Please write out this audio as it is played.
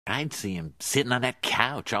I'd see him sitting on that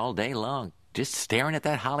couch all day long, just staring at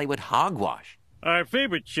that Hollywood hogwash. Our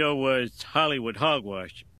favorite show was Hollywood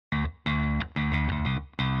Hogwash.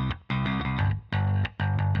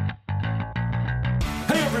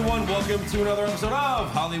 Hey everyone, welcome to another episode of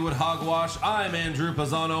Hollywood Hogwash. I'm Andrew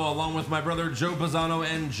Pisano, along with my brother Joe Pisano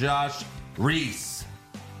and Josh Reese.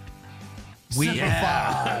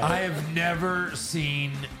 I have never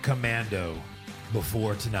seen Commando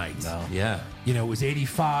before tonight. No. Yeah. You know, it was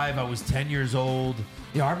 85. I was 10 years old.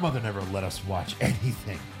 You know, our mother never let us watch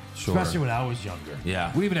anything. Sure. Especially when I was younger.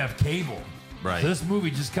 Yeah. We even have cable. Right. So this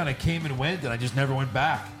movie just kind of came and went, and I just never went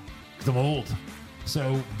back because I'm old.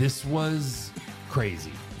 So this was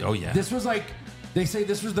crazy. Oh, yeah. This was like, they say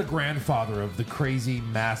this was the grandfather of the crazy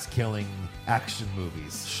mass-killing action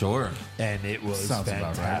movies. Sure. And it was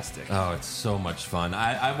fantastic. Oh, it's so much fun.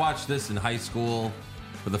 I watched this in high school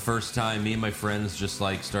for the first time. Me and my friends just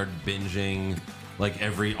like started binging like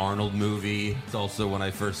every Arnold movie. It's also when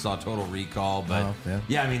I first saw Total Recall. But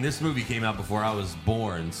yeah, I mean, this movie came out before I was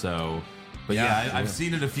born. So, but yeah, I've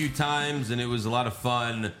seen it a few times, and it was a lot of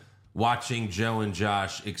fun watching Joe and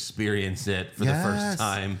Josh experience it for the first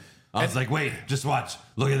time. I was like, wait, just watch.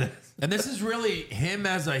 Look at this. And this is really him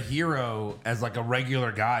as a hero, as like a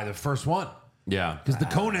regular guy, the first one. Yeah. Because the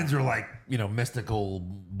Conans are like, you know, mystical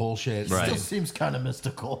bullshit. Right. Still seems kind of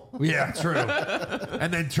mystical. Yeah, true.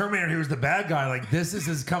 And then Terminator, he was the bad guy. Like, this is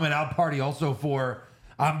his coming out party also for,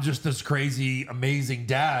 I'm just this crazy, amazing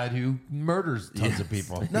dad who murders tons of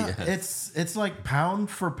people. No, it's like pound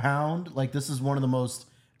for pound. Like, this is one of the most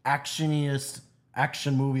actioniest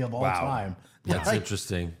action movie of all time. That's Like,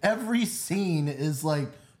 interesting. Every scene is like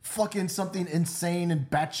fucking something insane and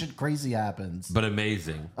batshit crazy happens. But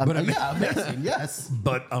amazing. Yeah, amazing. Yes.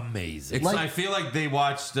 But amazing. It's, I feel like they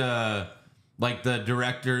watched like the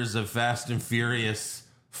directors of Fast and Furious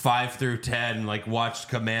 5 through 10, like watched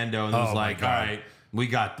Commando and was like, all right, we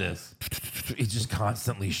got this. He's just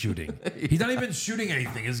constantly shooting. He's not even shooting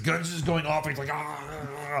anything. His gun's just going off. He's like,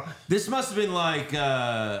 ah. This must have been like,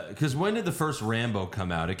 because when did the first Rambo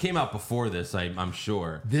come out? It came out before this, I'm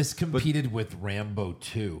sure. This competed with Rambo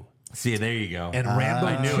 2. See, there you go. And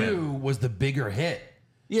Rambo 2 was the bigger hit.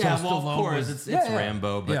 Yeah, So well, of Stallone course, was- it's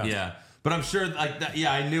Rambo, but Yeah. But I'm sure, like, that,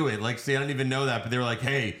 yeah, I knew it. Like, see, I don't even know that, but they were like,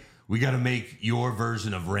 hey, we got to make your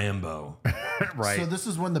version of Rambo. Right. So this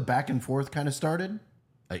is when the back and forth kind of started?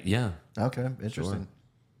 Yeah. Okay, interesting.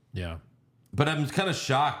 Yeah. But I'm kind of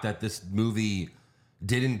shocked that this movie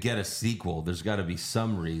didn't get a sequel. There's got to be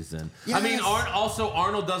some reason. Yes. I mean, also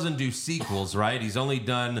Arnold doesn't do sequels, right? He's only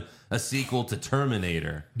done a sequel to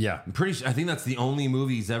Terminator. Yeah. I'm pretty sure. I think that's the only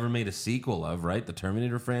movie he's ever made a sequel of, right? The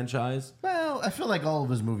Terminator franchise. Well, I feel like all of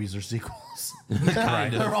his movies are sequels.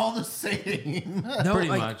 Kind of. They're all the same. No, Pretty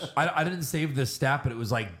like, much. I didn't save this stat, but it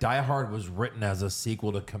was like Die Hard was written as a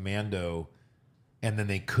sequel to Commando, and then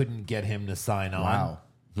they couldn't get him to sign on. Wow.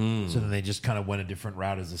 So then they just kind of went a different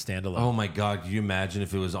route as a standalone. Oh my God! Can you imagine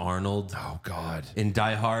if it was Arnold Oh, God. in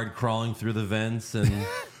Die Hard crawling through the vents and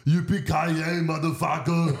yippee-ki-yay,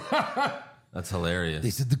 motherfucker? That's hilarious. They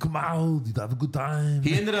said to come out, you'd have a good time.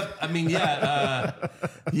 He ended up. I mean, yeah,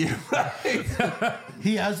 right.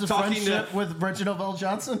 He has a Talking friendship to- with Reginald L.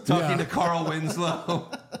 Johnson? Talking to Carl Winslow.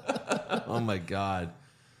 Oh my God.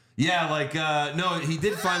 Yeah, like no, he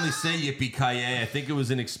did finally say yippee-ki-yay. I think it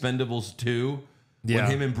was in Expendables 2 Yeah.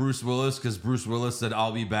 when him and Bruce Willis, because Bruce Willis said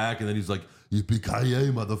I'll be back, and then he's like yippee-ki-yay,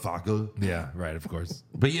 motherfucker. Yeah, right, of course.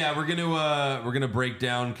 But yeah, we're gonna break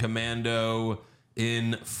down Commando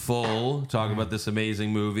in full, talk about this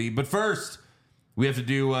amazing movie. But first, we have to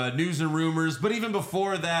do news and rumors. But even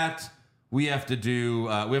before that, we have to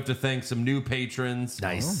thank some new patrons.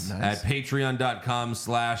 Nice. At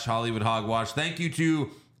patreon.com/Hollywood Hogwash. Thank you to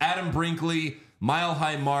Adam Brinkley, Mile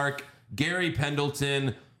High Mark, Gary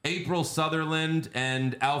Pendleton, April Sutherland,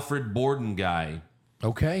 and Alfred Borden Guy.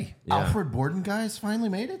 Okay. Yeah. Alfred Borden guys finally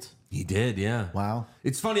made it? He did, yeah. Wow.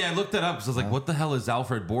 It's funny, I looked that up because I was like, what the hell is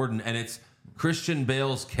Alfred Borden? And it's Christian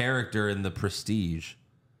Bale's character in The Prestige,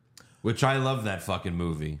 which I love that fucking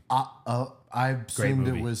movie. I assumed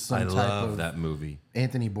it movie. was some I type love of that movie.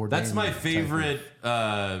 Anthony Bourdain. That's my type favorite,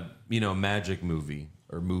 magic movie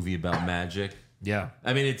or movie about magic. Yeah.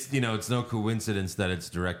 I mean, it's no coincidence that it's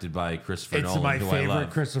directed by Christopher It's Nolan, my who I favorite love.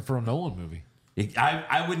 Christopher Nolan movie.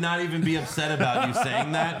 I would not even be upset about you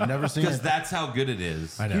saying that. Never seen because it. that's how good it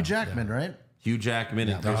is. I know. Hugh Jackman, right? Hugh Jackman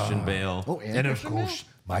and Christian Bale. Oh, And of Christian course,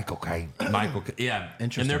 Michael Caine. Michael, yeah, and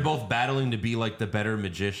Interesting. they're both battling to be like the better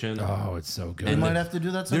magician. Oh, it's so good. Bale? We And might the- have to do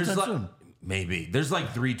that There's sometime like, soon. maybe there's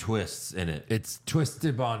like 3 twists in it. It's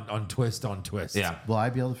twisted on twist on twist. Yeah, Will I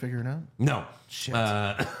be able to figure it out? no, Shit.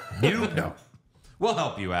 You know. We'll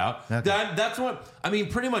help you out. Okay. That's what I mean.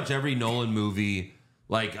 Pretty much every Nolan movie,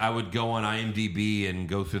 like I would go on IMDb and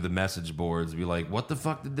go through the message boards, and be like, "What the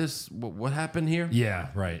fuck did this? What happened here?" Yeah,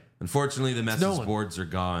 right. Unfortunately, the message Nolan. boards are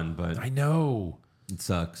gone, but I know. it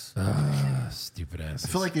sucks. Stupid ass. I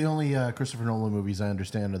feel like the only Christopher Nolan movies I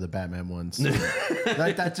understand are the Batman ones.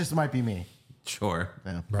 that just might be me. Sure.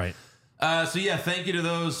 Right. So yeah, thank you to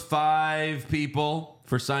those 5 people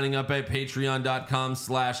for signing up at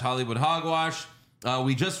patreon.com/Hollywood Hogwash.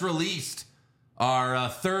 We just released our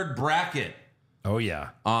third bracket Oh yeah.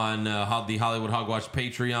 on the Hollywood Hogwash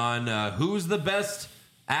Patreon. Who's the best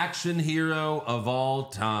action hero of all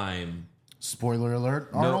time? Spoiler alert: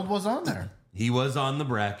 Arnold was on there. He was on the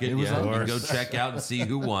bracket. was Yeah, on you can there. go check out and see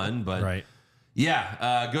who won. But Right.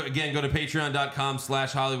 yeah, go to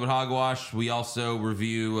patreon.com/Hollywood Hogwash. We also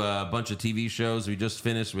review a bunch of TV shows. We just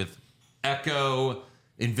finished with Echo,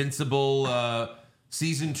 Invincible.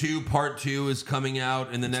 Season 2, Part 2 is coming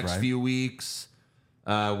out in the next right. few weeks.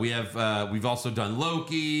 We've also done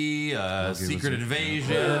Loki, Secret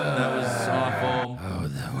Invasion. That was awful. Oh,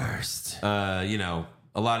 the worst.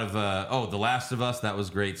 A lot of The Last of Us. That was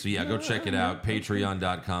great. So yeah, go check it out.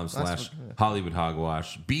 Patreon.com/Hollywood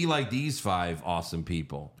Hogwash. Be like these 5 awesome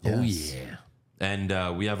people. Oh Yes. yeah.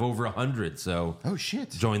 And we have over 100. So Oh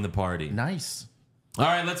shit! join the party. Nice. All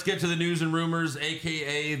right, let's get to the news and rumors,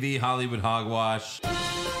 aka the Hollywood Hogwash.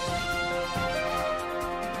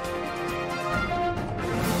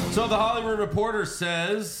 So the Hollywood Reporter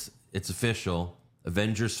says it's official.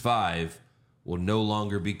 Avengers 5 will no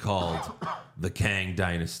longer be called the Kang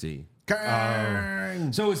Dynasty.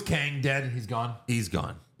 Kang. So is Kang dead? He's gone. He's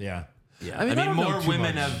gone. Yeah. Yeah. I mean, I don't know more too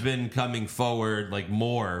women much. have been coming forward, like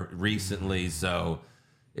more recently. So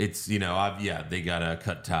it's, they gotta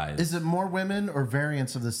cut ties. Is it more women or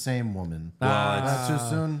variants of the same woman? Well, it's- That's too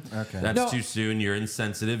soon. Okay. That's No. too soon. You're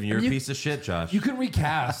insensitive and you're a you- piece of shit, Josh. You can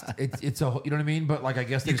recast. It's a, you know what I mean? But like, I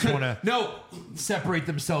guess they just want to No, separate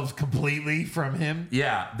themselves completely from him.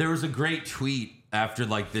 yeah, there was a great tweet after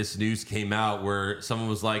like this news came out where someone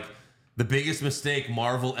was like, the biggest mistake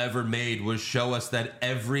Marvel ever made was show us that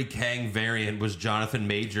every Kang variant was Jonathan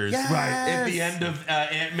Majors. Yes! Right. At the end of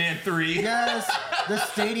Ant-Man 3. Yes, the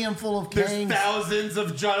stadium full of There's Kangs. thousands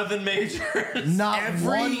of Jonathan Majors. Not Every-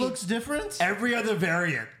 one looks different. Every other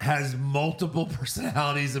variant has multiple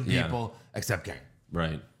personalities of Yeah. people except Kang.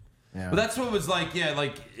 Right. Yeah. But that's what was like,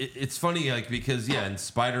 it's funny, like, because, in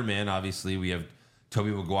Spider-Man, obviously, we have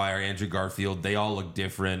Tobey Maguire, Andrew Garfield. They all look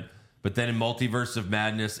different. But then in Multiverse of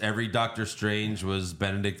Madness, every Doctor Strange was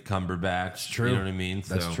Benedict Cumberbatch. It's true. You know what I mean?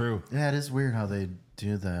 That's So, true. Yeah, it is weird how they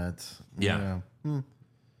do that. Yeah.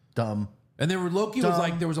 Dumb. And there were Loki was Dumb.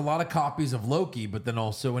 like there was a lot of copies of Loki, but then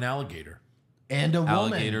also an alligator. And a woman.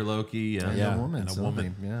 Alligator Loki. And Yeah, a woman. and a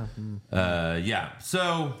something. woman. Yeah. Yeah.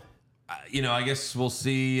 So, I guess we'll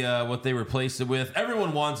see what they replace it with.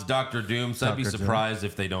 Everyone wants Doctor Doom, so I'd be Dr. Doom. surprised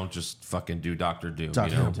if they don't just fucking do Doctor Doom.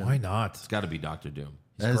 Dr. You know? Doom. Why not? It's got to be Doctor Doom.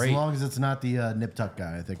 As great. long as it's not the Nip Tuck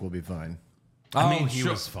guy, I think we'll be fine. I mean, mean, he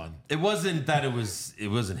sure. was fun. It wasn't that it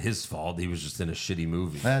wasn't his fault. He was just in a shitty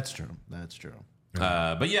movie. That's true. That's true.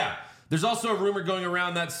 But yeah, there's also a rumor going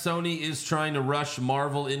around that Sony is trying to rush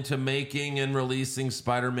Marvel into making and releasing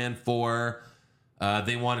Spider-Man 4.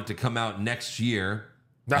 They want it to come out next year.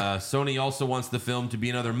 Sony also wants the film to be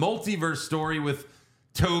another multiverse story with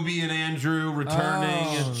Toby and Andrew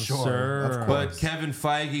returning. Sure. Of course. But Kevin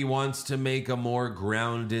Feige wants to make a more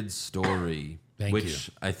grounded story, Thank which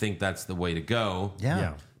you. I think that's the way to go.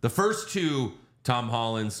 Yeah. The first 2 Tom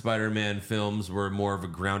Holland Spider-Man films were more of a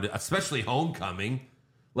grounded, especially Homecoming.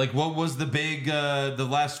 Like, what was the big, the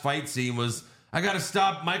last fight scene was, I gotta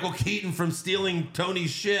stop Michael Keaton from stealing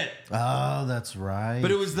Tony's shit. Oh, that's right.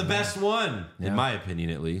 But it was the best one, Yeah. in my opinion,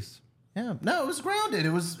 at least. Yeah. No, it was grounded. It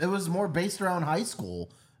was more based around high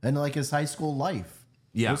school and like his high school life.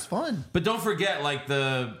 Yeah. It was fun. But don't forget, like,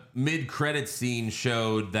 the mid-credit scene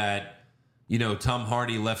showed that, Tom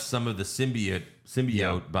Hardy left some of the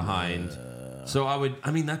symbiote behind. So I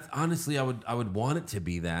would want it to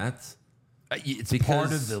be that. It's Because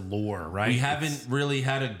part of the lore, right? We haven't really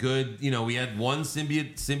had a good, we had one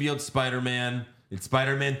symbiote Spider-Man. It's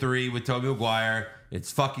Spider-Man 3 with Tobey Maguire.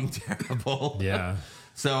 It's fucking terrible. Yeah.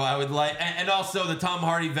 So I would like, and also the Tom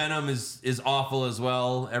Hardy Venom is awful as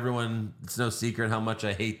well. Everyone, it's no secret how much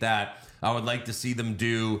I hate that. I would like to see them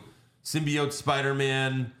do symbiote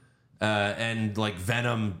Spider-Man and like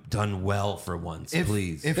Venom done well for once,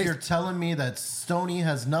 please. If you're telling me that Stoney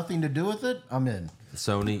has nothing to do with it, I'm in.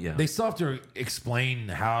 Sony, yeah. They still have to explain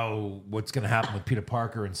what's going to happen with Peter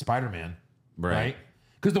Parker and Spider-Man, right?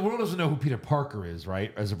 Because the world doesn't know who Peter Parker is,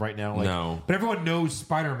 right? As of right now, No. But everyone knows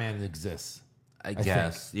Spider-Man exists. I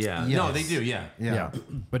guess. Yeah. Yes. No, they do. Yeah. Yeah.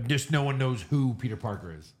 But just no one knows who Peter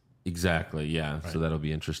Parker is. Exactly. Yeah. So that'll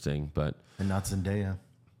be interesting. But And not Zendaya.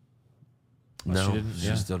 no,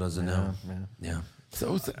 she still doesn't know. Yeah.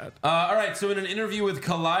 So sad. All right. So in an interview with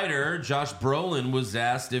Collider, Josh Brolin was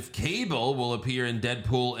asked if Cable will appear in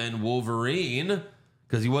Deadpool and Wolverine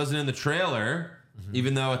because he wasn't in the trailer.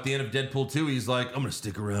 Even though at the end of Deadpool 2, he's like, I'm going to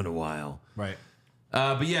stick around a while. Right.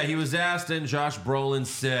 But yeah, he was asked, and Josh Brolin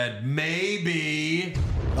said, maybe.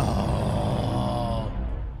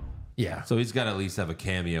 Yeah. So he's got to at least have a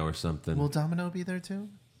cameo or something. Will Domino be there too?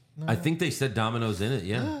 I think they said Domino's in it,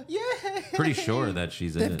 yeah. Yeah. Pretty sure that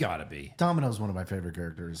she's in They've it. got to be. Domino's one of my favorite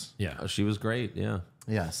characters. Yeah. Oh, she was great, yeah.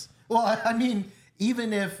 Yes. Well, I mean,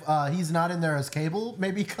 even if he's not in there as Cable,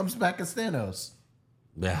 maybe he comes back as Thanos.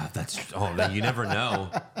 Yeah, you never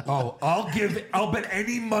know. Oh, I'll bet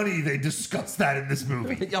any money they discuss that in this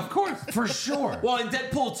movie. Of course. For sure. Well, in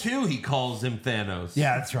Deadpool 2, he calls him Thanos.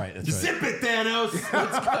 Yeah, that's right. That's right. Zip it, Thanos!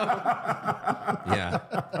 Let's go. Yeah.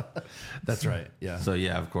 That's right. Yeah. So,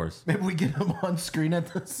 yeah, of course. Maybe we get him on screen at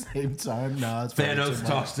the same time. No, it's probably too Thanos much.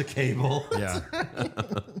 talks to Cable. Yeah.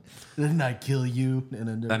 Didn't I kill you?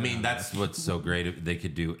 I mean, that's what's so great. If they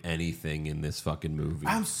could do anything in this fucking movie.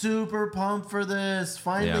 I'm super pumped for this.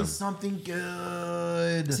 Finally, Yeah. something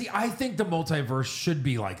good. See, I think the multiverse should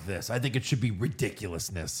be like this. I think it should be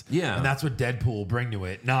ridiculousness. Yeah. And that's what Deadpool will bring to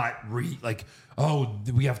it. Not like, oh,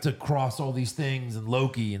 we have to cross all these things and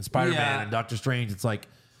Loki and Spider-Man Yeah. and Doctor Strange. It's like,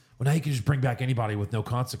 well, now you can just bring back anybody with no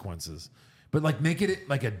consequences. But like, make it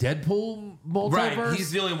like a Deadpool multiverse. Right, he's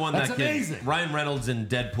the only one That's that could. amazing. Ryan Reynolds and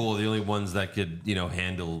Deadpool are the only ones that could,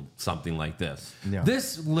 handle something like this. Yeah.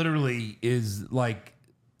 This literally is like,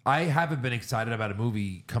 I haven't been excited about a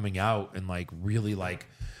movie coming out and like really like,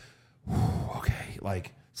 okay,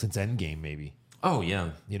 like since Endgame maybe, Oh yeah,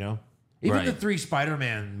 Even Right. the 3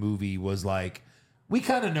 Spider-Man movie was like, we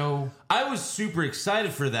kind of know. I was super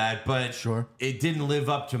excited for that, but Sure. it didn't live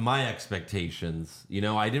up to my expectations.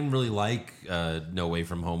 I didn't really like No Way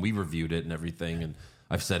From Home. We reviewed it and everything, and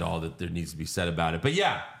I've said all that there needs to be said about it. But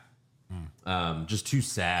yeah, just too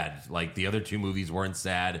sad. Like the other 2 movies weren't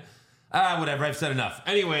sad. Whatever. I've said enough.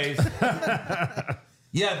 Anyways,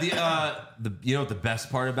 yeah. You know what the best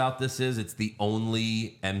part about this is? It's the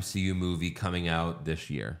only MCU movie coming out this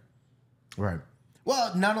year. Right.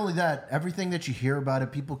 Well, not only that, everything that you hear about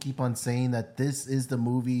it, people keep on saying that this is the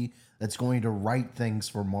movie that's going to right things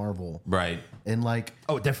for Marvel. Right. And like,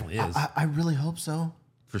 Oh, it definitely is. I really hope so.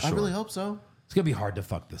 For I sure. really hope so. It's gonna be hard to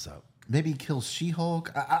fuck this up. Maybe kill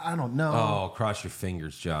She-Hulk. I don't know. Oh, cross your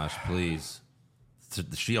fingers, Josh, please.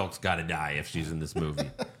 The She-Hulk's got to die if she's in this movie.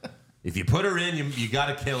 If you put her in, you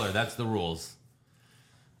got to kill her. That's the rules.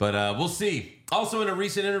 But we'll see. Also, in a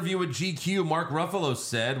recent interview with GQ, Mark Ruffalo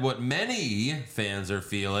said what many fans are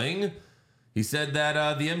feeling. He said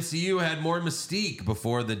that the MCU had more mystique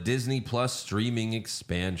before the Disney Plus streaming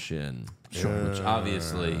expansion. Which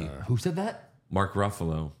obviously, Who said that? Mark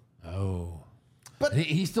Ruffalo. Oh, but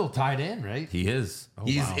he's still tied in, right? He is.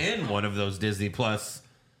 He's wow. in one of those Disney Plus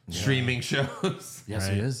streaming shows. Yes,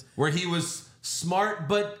 Right. he is. Where he was smart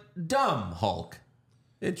but dumb Hulk.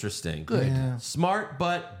 Interesting. Good. Yeah. Smart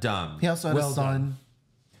but dumb. He also had Well a son. done.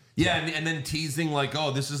 Yeah, and then teasing like,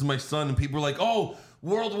 oh, this is my son. And people were like, oh,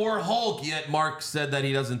 World War Hulk. Yet Mark said that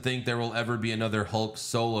he doesn't think there will ever be another Hulk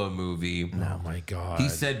solo movie. Oh my god. He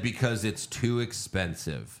said because it's too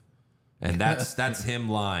expensive. And that's him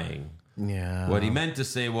lying. Yeah. What he meant to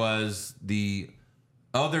say was the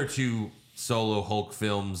other 2 solo Hulk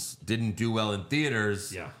films didn't do well in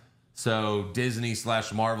theaters. Yeah. So Disney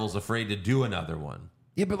 / Marvel's afraid to do another one.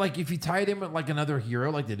 Yeah, but like if you tie it in with like another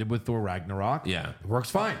hero, like they did with Thor Ragnarok, Yeah. it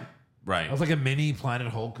works fine. Right. That was like a mini Planet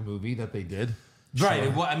Hulk movie that they did. Right.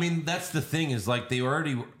 Sure. Well, I mean, that's the thing is like they were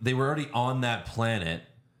already on that planet,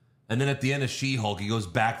 and then at the end of She-Hulk, he goes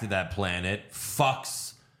back to that planet,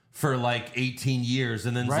 fucks for like 18 years,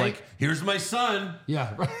 and then's Right. like, "Here's my son."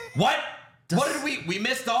 Yeah. Right. What? What did we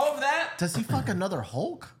missed all of that? Does he fuck another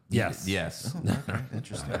Hulk? Yes. Yes. Okay,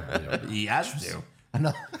 interesting. He has to.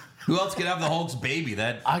 Another, Who else could have the Hulk's baby?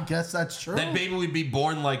 That I guess that's true. baby would be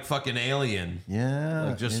born like fucking alien, Yeah.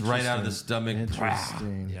 like just right out of the interesting. stomach.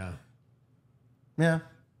 Interesting. Yeah. Yeah.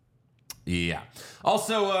 Yeah.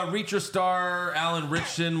 Also, Reacher star Alan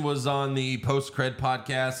Ritchson was on the Post Cred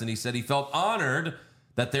podcast, and he said he felt honored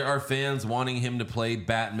that there are fans wanting him to play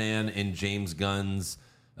Batman in James Gunn's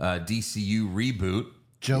DCU reboot.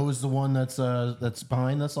 Joe is the one that's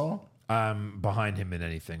behind this all. I'm behind him in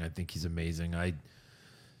anything. I think he's amazing.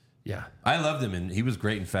 Yeah. I loved him, and he was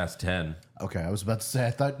great in Fast 10. Okay, I was about to say,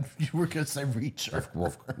 I thought you were going to say Reacher.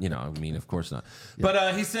 Well, of course not.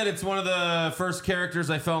 But he said it's one of the first characters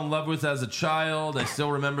I fell in love with as a child. I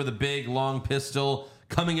still remember the big, long pistol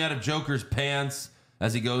coming out of Joker's pants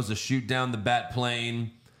as he goes to shoot down the bat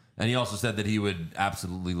plane. And he also said that he would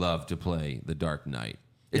absolutely love to play the Dark Knight.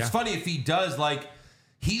 It's funny if he does, like,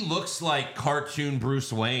 he looks like cartoon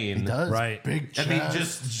Bruce Wayne. He does. Right. Big chest. I mean,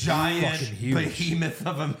 just giant Fucking huge. behemoth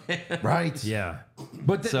of a man. Right. Yeah.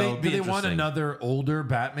 But So, do be they want interesting. another older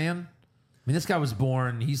Batman? I mean, this guy was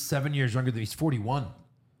born, he's 7 years younger than he's 41.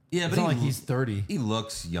 Yeah, It's but not like he's 30. he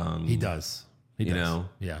looks young. He does. He You does. know?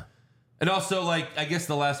 Yeah. And also, like, I guess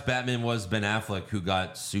the last Batman was Ben Affleck, who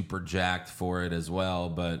got super jacked for it as well.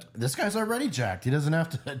 But This guy's already jacked. He doesn't have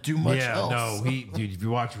to do much Yeah, else. no, dude, if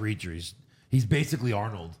you watch Reacher, he's basically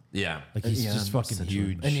Arnold. yeah, Like he's Yeah, just fucking essentially.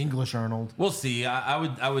 huge. An English Arnold. we'll see.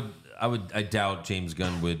 I doubt James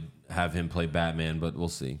Gunn would have him play Batman, but we'll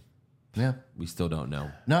see. Yeah. We still don't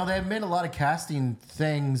know. No, they've made a lot of casting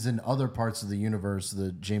things in other parts of the universe,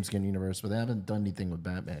 the James Gunn universe, but they haven't done anything with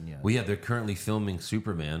Batman yet. Well, yeah, they're currently filming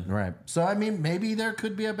Superman. Right. So, I mean, maybe there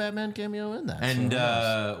could be a Batman cameo in that. So And who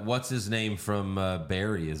knows? what's his name from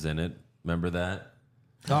Barry is in it. Remember that?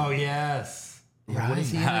 Oh, yes. Yeah, what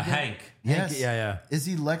is he in again? Hank. Yes. Yeah. Is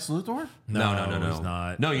he Lex Luthor? No. he's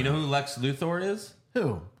not. No, you know who Lex Luthor is?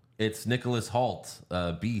 Who? It's Nicholas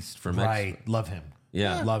Hoult, Beast from Right. X. Love him.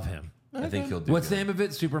 Yeah. Love him. I think he'll do What's the good. name of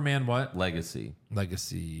it? Superman what? Legacy.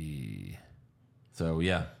 Legacy. So,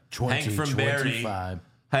 yeah. Hank from Barry. 2025.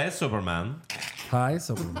 Hi, Superman. Hi,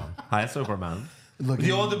 Superman. Hi, Superman. Look,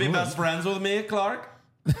 You want to be best friends with me, Clark?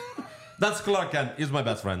 That's Clark Kent. He's my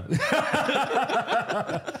best friend.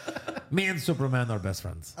 Me and Superman are best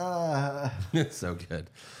friends. It's so good.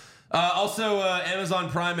 Also, Amazon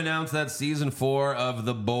Prime announced that season 4 of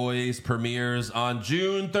The Boys premieres on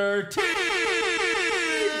June 13th.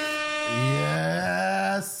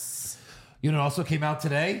 Yes. You know, it also came out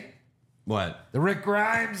today. What? The Rick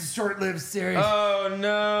Grimes short-lived series. Oh,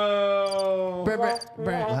 no.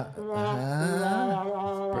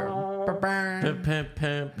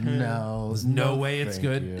 No. There's no way it's thank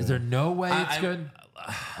good. you. Is there no way it's good?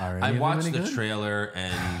 Are any I of them watched any the good? trailer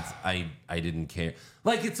and I didn't care.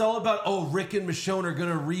 Like, it's all about, oh, Rick and Michonne are going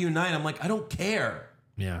to reunite. I'm like, I don't care.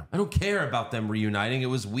 Yeah. I don't care about them reuniting. It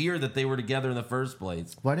was weird that they were together in the first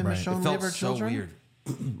place. Why did Right. Michonne It felt leave her so children? weird.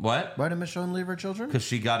 What? Why did Michonne leave her children? Because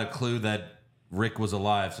she got a clue that Rick was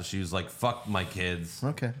alive, so she was like, fuck my kids.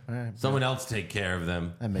 Okay, all right. Someone else take care of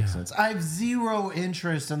them. That makes sense. I have zero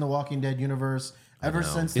interest in the Walking Dead universe ever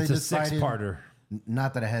since they It's a decided. six-parter.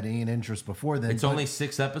 Not that I had any interest before then. It's but only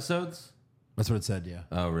 6 episodes? That's what it said, yeah.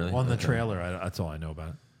 Oh, really? On the Okay. trailer, that's all I know about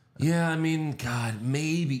it. Yeah, I mean, God,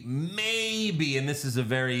 maybe, and this is a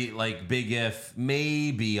very, like, big if,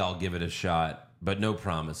 maybe I'll give it a shot, but no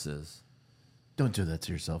promises. Don't do that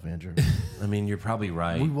to yourself, Andrew. I mean, you're probably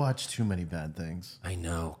right. We watch too many bad things. I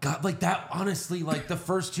know. God, like that, honestly, like the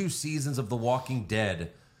first 2 seasons of The Walking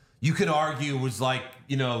Dead, you could argue was like,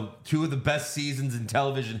 2 of the best seasons in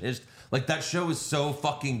television history. Like, that show is so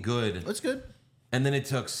fucking good. That's good. And then it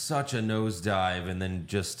took such a nosedive and then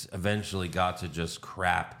just eventually got to just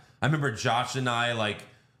crap. I remember Josh and I, like,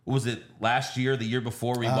 what was it last year, the year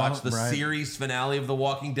before, we watched the right. series finale of The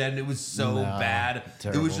Walking Dead, and it was so bad. It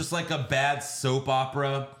terrible. was just like a bad soap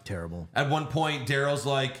opera. Terrible. At one point, Daryl's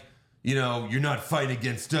like, you're not fighting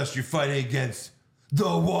against us, you're fighting against The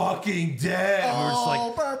Walking Dead. And we're just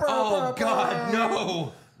like, oh, God,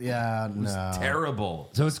 no. Yeah, no. Terrible.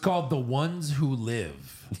 So it's called The Ones Who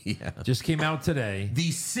Live. Yeah. Just came out today. The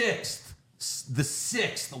sixth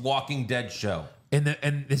Walking Dead show. And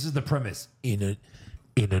this is the premise. In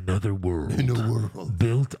another world.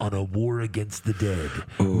 Built on a war against the dead.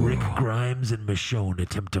 Rick Grimes and Michonne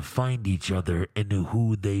attempt to find each other and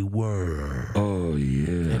who they were. Oh,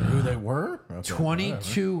 yeah. And who they were? Okay,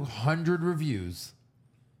 2,200 reviews.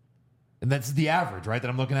 And that's the average, right? That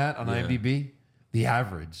I'm looking at on IMDb. The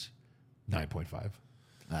average, 9.5.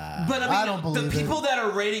 But I mean, I don't believe the people it. that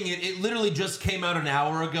are rating it, it literally just came out an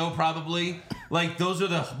hour ago, probably. Like, those are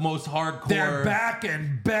the most hardcore. They're back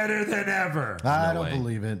and better than ever. I No don't way.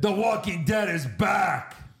 believe it. The Walking Dead is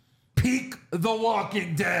back. Peak The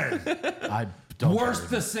Walking Dead. I don't. Worst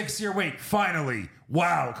the 6-year wait. Finally.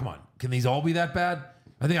 Wow. Come on. Can these all be that bad?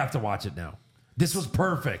 I think I have to watch it now. This was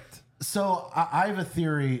perfect. So I have a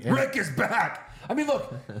theory. and- Rick is back. I mean,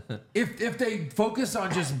 look, if they focus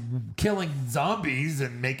on just killing zombies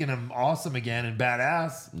and making them awesome again and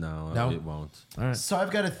badass, No, it won't. So I've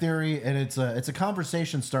got a theory, and it's a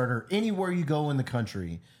conversation starter anywhere you go in the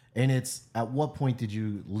country. And it's, at what point did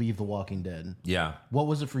you leave The Walking Dead? Yeah. What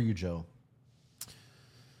was it for you, Joe?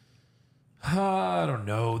 I don't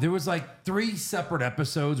know. There was like 3 separate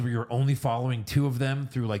episodes where you're only following 2 of them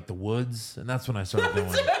through like the woods, and that's when I started going.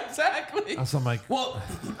 Exactly. So I'm like, well,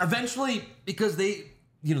 eventually, because they,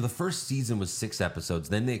 the first season was 6 episodes,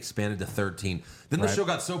 then they expanded to 13. Then the show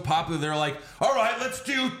got so popular, they're like, all right, let's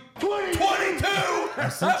do 22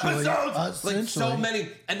 episodes. Like so many.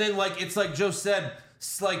 And then, like, it's like Joe said,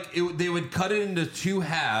 it's like they would cut it into 2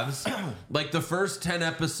 halves. Like the first 10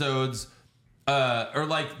 episodes, or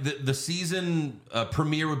like the season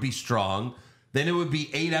premiere would be strong. Then it would be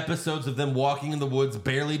 8 episodes of them walking in the woods,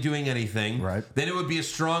 barely doing anything. Right. Then it would be a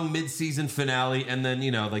strong mid-season finale, and then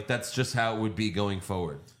like that's just how it would be going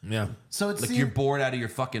forward. yeah. So it's Like you're bored out of your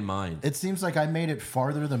fucking mind. It seems like I made it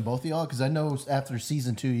farther than both of y'all because I know after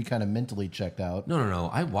season 2 you kind of mentally checked out. No.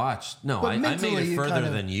 I watched. No, I made mentally it you further kind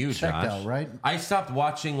of than you, checked Josh. out, right? I stopped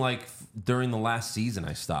watching like during the last season.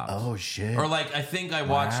 I stopped. Oh shit! Or like I think I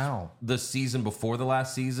watched Wow. the season before the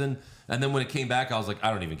last season, and then when it came back, I was like,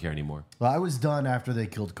 I don't even care anymore. Well, I was done after they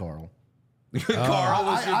killed Carl. Carl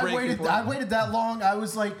was your I breaking waited. point. I waited that long. I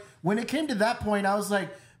was like, when it came to that point, I was like,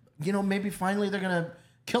 maybe finally they're gonna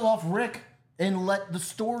kill off Rick and let the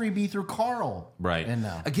story be through Carl. Right. And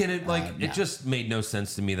no. Again, it just made no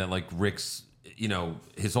sense to me that like Rick's,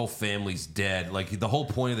 his whole family's dead. Like the whole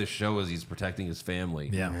point of the show is he's protecting his family.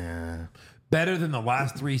 Yeah. Better than the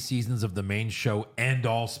last 3 seasons of the main show and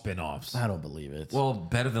all spin-offs. I don't believe it. Well,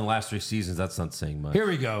 better than the last 3 seasons. That's not saying much. Here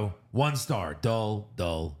we go. 1 star. Dull,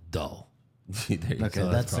 dull, dull. There you okay, go.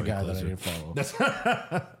 that's the probably guy that I closer. didn't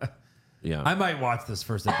follow. Yeah. I might watch this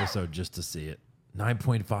first episode just to see it.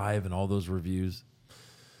 9.5 and all those reviews.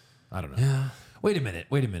 I don't know. Yeah. Wait a minute.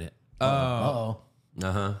 Uh-oh.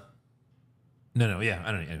 Uh-huh. No. Yeah.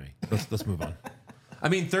 I don't know. Anyway, let's move on. I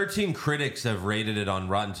mean, 13 critics have rated it on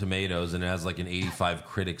Rotten Tomatoes, and it has like an 85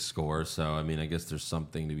 critic score. So, I mean, I guess there's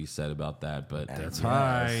something to be said about that. But That's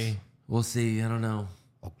high. we'll see. I don't know.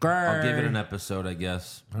 Okay. I'll give it an episode, I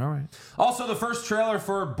guess. All right. Also, the first trailer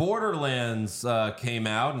for Borderlands came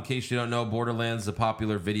out. In case you don't know, Borderlands is a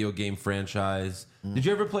popular video game franchise. Did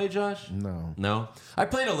you ever play, Josh? No. No? I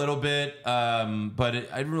played a little bit, but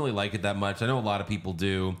I didn't really like it that much. I know a lot of people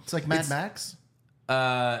do. It's like Mad Max.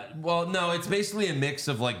 Well, no, it's basically a mix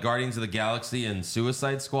of like Guardians of the Galaxy and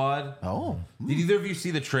Suicide Squad. Oh. Did either of you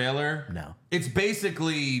see the trailer? No. It's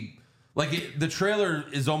basically like the trailer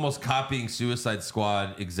is almost copying Suicide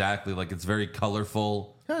Squad exactly. Like it's very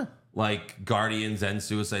colorful. Huh. Like Guardians and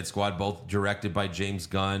Suicide Squad, both directed by James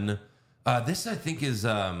Gunn. This I think is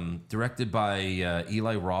directed by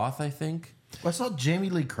Eli Roth. I think. Well, I saw Jamie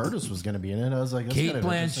Lee Curtis was going to be in it. I was like, that's Kate kind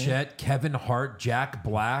of interesting. Blanchett, Kevin Hart, Jack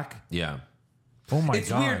Black. Yeah. Oh my It's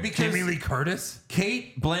god. weird because- Jamie Lee Curtis?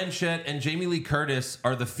 Kate Blanchett and Jamie Lee Curtis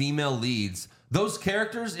are the female leads. Those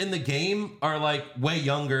characters in the game are like way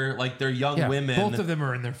younger, like they're young Yeah, women. both of them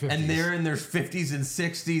are in their 50s. and they're in their 50s and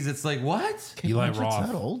 60s. It's like, what? Kate Eli Blanchett's Roth.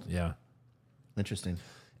 that old? Yeah. Interesting.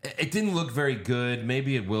 It didn't look very good.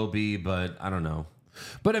 Maybe it will be, but I don't know.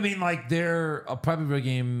 But I mean, like, they're a popular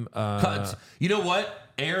game. You know what?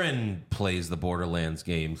 Aaron plays the Borderlands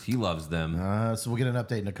games. He loves them. So we'll get an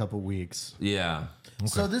update in a couple weeks. Yeah.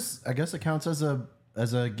 So this, I guess, it counts as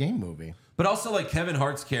a game movie. But also, like, Kevin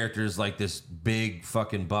Hart's character is like this big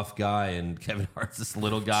fucking buff guy, and Kevin Hart's this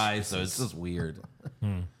little guy, so it's just weird.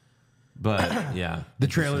 But, yeah. The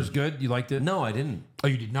trailer's good. You liked it? No, I didn't. Oh,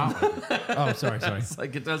 you did not like it? Oh, sorry. It's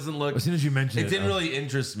like, it doesn't look... As soon as you mentioned it. It didn't really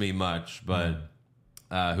interest me much, but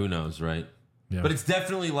who knows, right? Yeah. But it's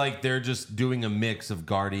definitely like they're just doing a mix of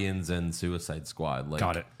Guardians and Suicide Squad. Like,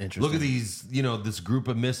 Got it. Interesting. look at these, this group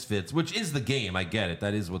of misfits, which is the game. I get it.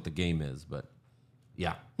 That is what the game is, but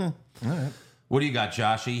yeah. All right. What do you got,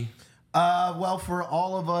 Joshy? Well, for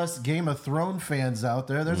all of us Game of Thrones fans out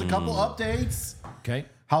there, there's a couple updates. Okay.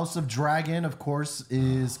 House of Dragon, of course,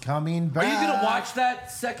 is coming back. Are you going to watch that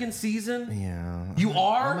second season? Yeah. You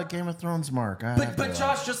are? I'm a Game of Thrones mark. But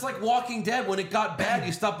Josh, just like Walking Dead, when it got bad,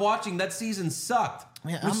 you stopped watching. That season sucked.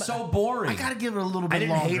 Yeah, it was so boring. I got to give it a little bit I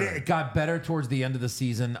didn't longer. hate it. It got better towards the end of the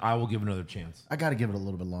season. I will give it another chance. I got to give it a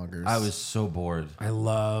little bit longer. I was so bored. I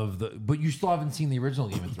love but you still haven't seen the original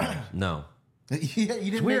Game of Thrones. No. yeah, you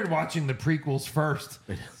didn't It's weird watching the prequels first.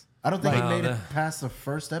 I don't think we Well, made it past the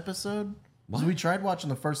first episode. So we tried watching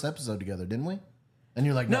the first episode together, didn't we? And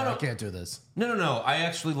you're like, no, I can't do this. No. I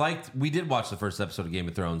actually we did watch the first episode of Game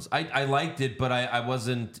of Thrones. I liked it, but I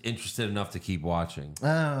wasn't interested enough to keep watching.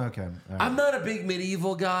 Oh, okay. All right. I'm not a big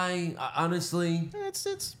medieval guy, honestly.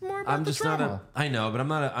 It's more about I'm the just drama. I know, but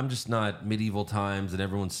I'm just not medieval times and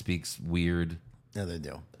everyone speaks weird. Yeah, they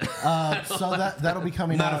do. So that'll be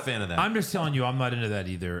coming Not out. a fan of that. I'm just telling you, I'm not into that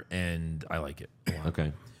either, and I like it.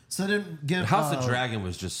 Okay. So didn't give House of Dragon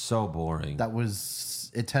was just so boring. That was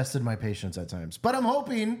it tested my patience at times. But I'm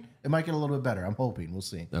hoping it might get a little bit better. I'm hoping. We'll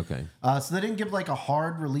see. Okay. So they didn't give like a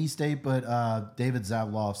hard release date, but David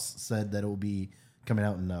Zaslav said that it will be coming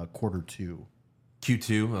out in Q2.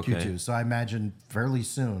 Q2. Okay. Q2. So I imagine fairly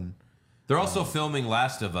soon. They're also filming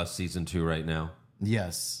Last of Us season 2 right now.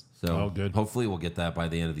 Yes. So good. hopefully we'll get that by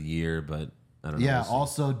the end of the year, but I don't know. Yeah. We'll see.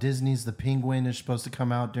 Also, Disney's The Penguin is supposed to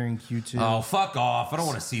come out during Q2. Oh, fuck off. I don't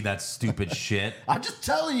want to see that stupid shit. I'm just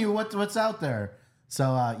telling you what's out there.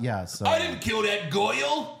 So yeah. So I didn't kill that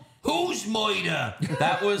Goyle. Who's Moida?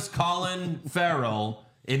 That was Colin Farrell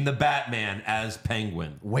in The Batman as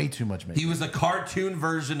Penguin. way too much makeup. He was a cartoon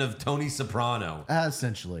version of Tony Soprano.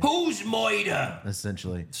 Essentially. Who's Moida?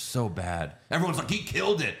 Essentially. So bad. Everyone's like, he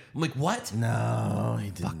killed it. I'm like, what? No,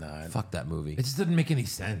 he did not. Fuck that movie. It just didn't make any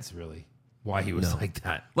sense, really, why he was like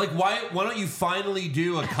that. Like, why don't you finally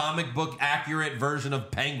do a comic book accurate version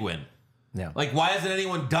of Penguin? Yeah. Like, why hasn't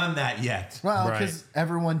anyone done that yet? Well, Right. because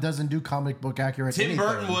everyone doesn't do comic book accurate. Tim anything.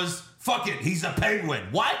 Burton was, fuck it, he's a penguin.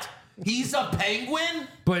 What? He's a penguin?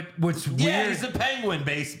 But what's weird? Yeah, he's a penguin,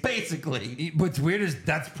 basically. What's weird is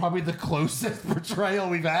that's probably the closest portrayal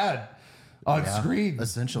we've had on screen.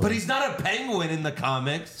 Essentially. But he's not a penguin in the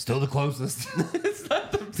comics. Still the closest.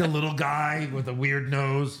 It's a little guy with a weird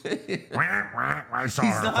nose. He's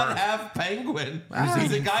not half penguin.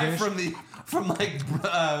 He's a guy from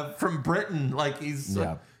Britain. Like he's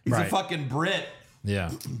a Right. fucking Brit. Yeah,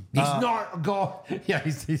 he's not Yeah,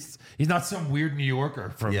 he's not some weird New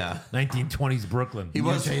Yorker from 1920s Brooklyn. He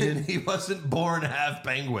wasn't born half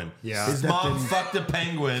penguin. Yeah. His mom fucked a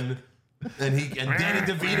penguin, and Danny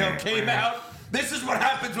DeVito came out. This is what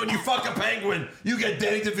happens when you fuck a penguin. You get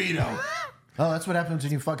Danny DeVito. Oh, that's what happens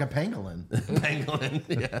when you fuck a pangolin. Pangolin.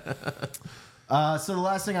 Yeah. So the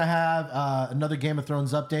last thing I have, another Game of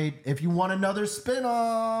Thrones update. If you want another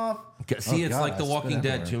spin-off. See, Oh, it's God, like The it's Walking been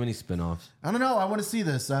Dead. everywhere. Too many spin-offs. I don't know. I want to see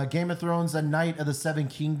this. Game of Thrones: A Night of the Seven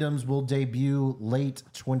Kingdoms will debut late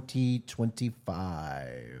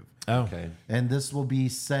 2025. Oh, Okay. And this will be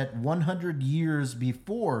set 100 years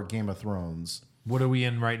before Game of Thrones. what are we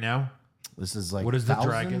in right now? This is like What is the 1,000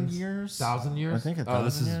 dragons? years? 1,000 years? I think a Oh,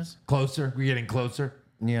 this 1,000 is years. closer. We're getting closer.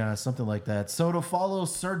 Yeah, something like that. So to follow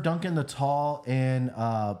Sir Duncan the Tall and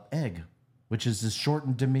Egg, which is his short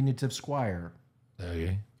and diminutive squire.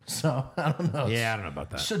 Okay. So I don't know. Yeah, I don't know about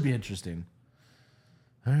that. Should be interesting.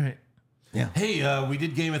 All right. Hey, we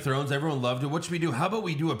did Game of Thrones. Everyone loved it. What should we do? How about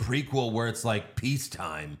we do a prequel where it's like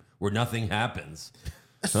peacetime, where nothing happens?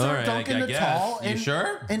 Sir right, Duncan I the guess. Tall You and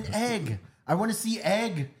sure? and Egg. I want to see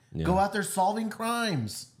Egg go out there solving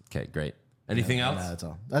crimes. Okay, great. Anything else? Yeah, that's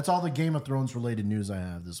all. That's all the Game of Thrones related news I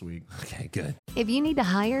have this week. Okay, good. If you need to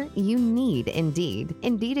hire, you need Indeed.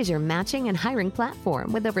 Indeed is your matching and hiring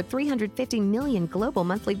platform with over 350 million global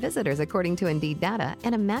monthly visitors, according to Indeed data,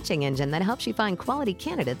 and a matching engine that helps you find quality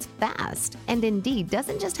candidates fast. And Indeed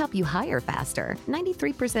doesn't just help you hire faster.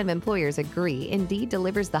 93% of employers agree Indeed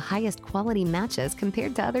delivers the highest quality matches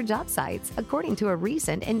compared to other job sites, according to a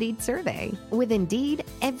recent Indeed survey. With Indeed,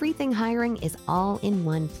 everything hiring is all in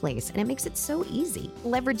one place, and it makes it so easy.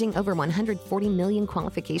 Leveraging over 140 million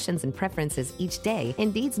qualifications and preferences each day,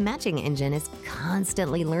 Indeed's matching engine is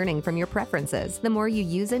constantly learning from your preferences. The more you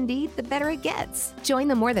use Indeed, the better it gets. Join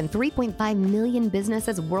the more than 3.5 million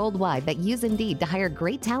businesses worldwide that use Indeed to hire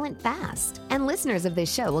great talent fast. And listeners of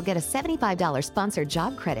this show will get a $75 sponsored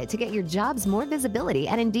job credit to get your jobs more visibility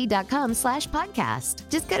at Indeed.com/podcast.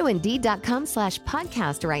 Just go to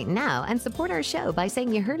Indeed.com/podcast right now and support our show by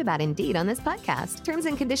saying you heard about Indeed on this podcast. Terms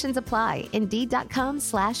and conditions apply.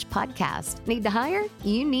 Indeed.com/podcast. Need to hire?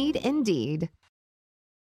 You need Indeed.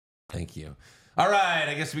 Thank you. All right,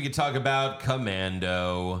 I guess we could talk about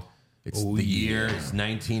Commando. It's the year, it's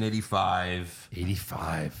 1985.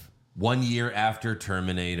 85. 1 year after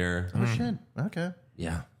Terminator. Oh shit. Okay.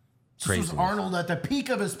 Yeah. This Crazy. was Arnold at the peak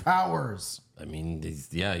of his powers. I mean,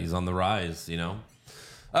 he's on the rise, you know?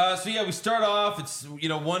 So yeah, we start off, it's,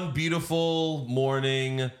 one beautiful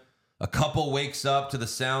morning. A couple wakes up to the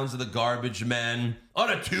sounds of the garbage men on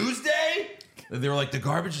a Tuesday. They were like, the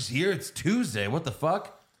garbage is here. It's Tuesday. What the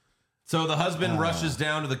fuck? So the husband rushes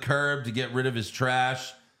down to the curb to get rid of his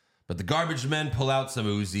trash, but the garbage men pull out some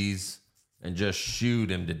Uzis and just shoot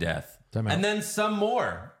him to death. And then some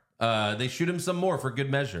more. They shoot him some more for good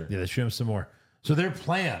measure. Yeah, they shoot him some more. So their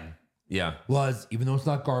plan Yeah. was, even though it's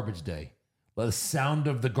not garbage day, the sound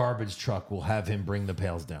of the garbage truck will have him bring the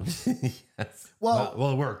pails down. Well,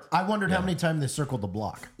 Well, it worked. I wondered how many times they circled the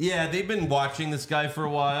block. Yeah, they've been watching this guy for a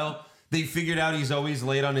while. They figured out he's always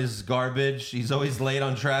late on his garbage. He's always late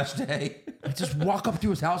on trash day. Just walk up to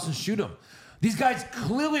his house and shoot him. These guys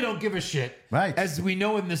clearly don't give a shit. Right. As we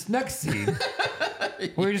know in this next scene,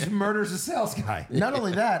 where he just murders a sales guy. Not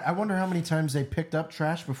only that, I wonder how many times they picked up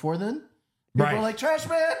trash before then. People Right. were like, trash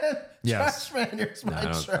man, Yes. trash man, here's my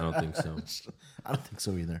trash. I don't think so. I don't think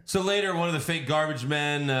so either. So later, one of the fake garbage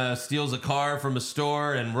men steals a car from a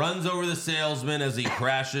store and runs over the salesman as he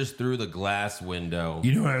crashes through the glass window.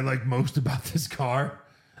 You know what I like most about this car?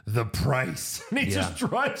 The price. And he just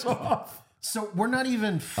drives off. So we're not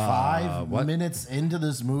even 5 what? minutes into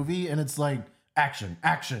this movie, and it's like, action,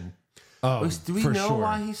 action. Oh, Do we for know sure.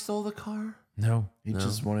 why he stole the car? No. He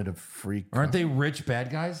just wanted a freak. Aren't they rich bad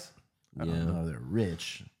guys? I don't know. They're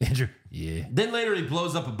rich. Andrew? Yeah. Then later, he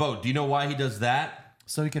blows up a boat. Do you know why he does that?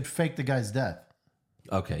 So he could fake the guy's death.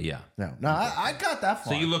 Okay, yeah. No, I got that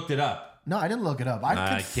far. So you looked it up. No, I didn't look it up.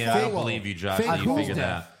 I I could don't follow believe you, Josh. fake That you who's figured that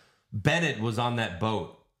death? out. Bennett was on that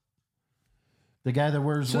boat. The guy that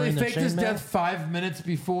wears So they wearing the faked his chainmail? death 5 minutes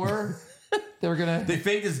before they were going They to.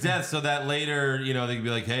 faked his death so that later, they could be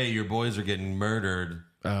like, hey, your boys are getting murdered.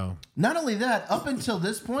 Oh. Not only that, up until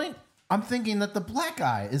this point, I'm thinking that the black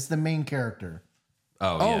guy is the main character.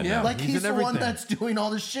 Oh, yeah. no. Like He's he's in the one everything. that's doing all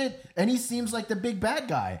this shit, and he seems like the big bad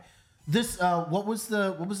guy. This what was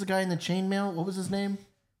the guy in the chainmail? What was his name?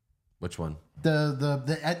 Which one?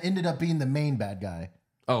 The ended up being the main bad guy.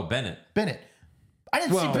 Oh, Bennett. Bennett. I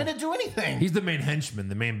didn't Well, see Bennett do anything. He's the main henchman.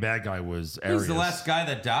 The main bad guy was Arius. He's the last guy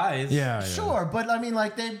that dies. Yeah. Sure, but I mean,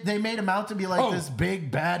 like they made him out to be like Oh. this big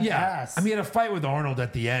bad Yeah. ass. I mean, he had a fight with Arnold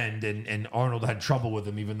at the end, and Arnold had trouble with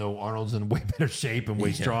him, even though Arnold's in way better shape and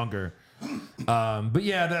way stronger. But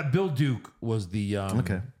yeah, that Bill Duke was the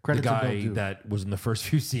Okay. the Credit to Bill guy Duke. that was in the first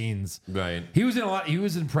few scenes. Right. He was in a lot. He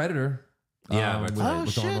was in Predator. Yeah, that's with, right. oh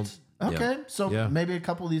with shit. Arnold. Okay, so Yeah. maybe a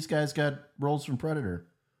couple of these guys got roles from Predator.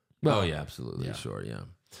 Oh, yeah, absolutely. Sure, yeah.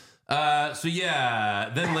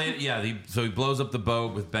 Then later, so he blows up the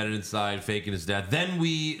boat with Bennett inside, faking his death. Then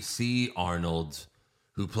we see Arnold,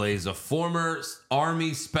 who plays a former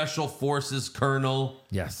Army Special Forces colonel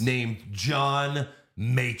named John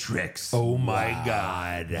Matrix. Oh my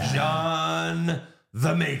God! John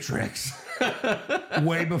the Matrix.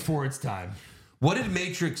 Way before its time. What did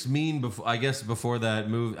Matrix mean before? I guess before that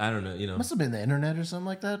move, I don't know. Must have been the internet or something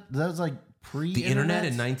like that. That was like pre The internet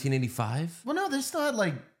in 1985. Well, no, they still had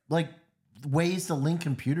like ways to link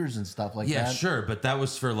computers and stuff like Yeah, that. sure, but that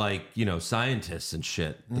was for scientists and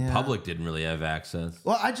shit. The public didn't really have access.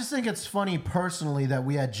 Well, I just think it's funny personally that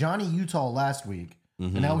we had Johnny Utah last week,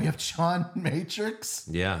 and now we have John Matrix.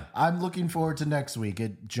 Yeah. I'm looking forward to next week.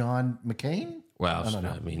 John McCain? Well, I don't know.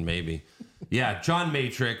 I mean, maybe. Yeah, John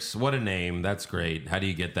Matrix. What a name. That's great. How do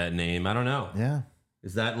you get that name? I don't know. Yeah.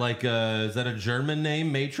 Is that a German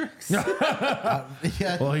name, Matrix?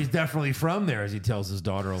 Yeah. Well, he's definitely from there, as he tells his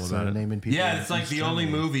daughter all about it. Naming people Yeah, in it's like East the only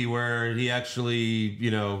Germany. movie where he actually,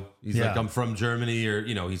 he's like, I'm from Germany, or,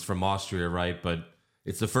 he's from Austria, right? But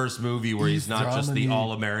it's the first movie where he's East not just the Germany.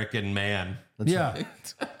 all-American man. Yeah.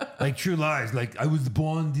 Like True Lies. Like, I was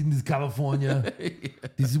born in California.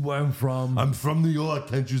 This is where I'm from. I'm from New York.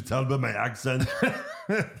 Can't you tell by my accent?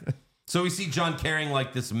 So we see John carrying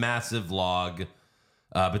like this massive log,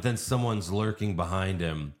 but then someone's lurking behind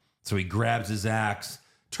him. So he grabs his axe,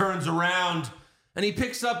 turns around, and he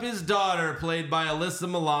picks up his daughter, played by Alyssa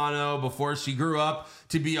Milano, before she grew up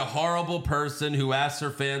to be a horrible person who asked her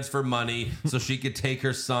fans for money so she could take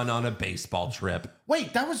her son on a baseball trip.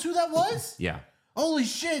 Wait, that was who that was? Yeah. Holy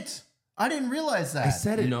shit. I didn't realize that. I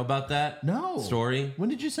said it. You know about that No. story? When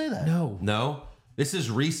did you say that? No. No, this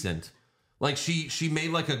is recent. Like she made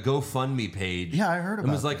like a GoFundMe page. Yeah, I heard And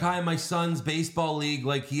about was like, "Hi, my son's baseball league.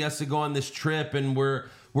 Like he has to go on this trip, and we're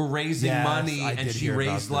raising Yes, money." I And did she hear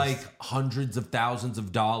about raised this. like hundreds of thousands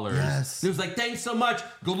of dollars. Yes. And it was like, "Thanks so much.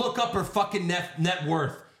 Go look up her fucking net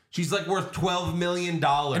worth. She's like worth $12 million."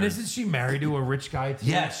 And isn't she married to a rich guy too?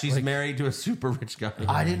 Yeah, she's Like, married to a super rich guy.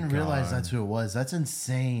 I didn't realize that's who it was. That's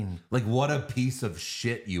insane. Like, what a piece of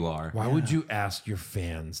shit you are. Why would you ask your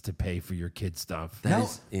fans to pay for your kid stuff? That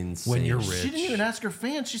is insane. When you're rich. She didn't even ask her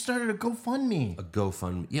fans. She started a GoFundMe. A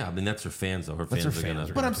GoFundMe. Yeah, I mean that's her fans though. Her fans her are fans gonna.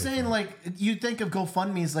 are But I'm saying, like, you think of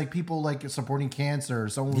GoFundMe as like people like supporting cancer or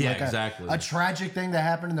someone with Yeah, like exactly. a tragic thing that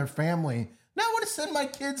happened in their family. Now I want to send my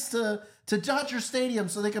kids to Dodger Stadium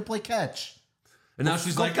so they can play catch. And now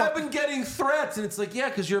she's Go like, fuck- I've been getting threats. And it's like, yeah,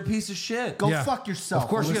 because you're a piece of shit. Go Yeah. fuck yourself. Of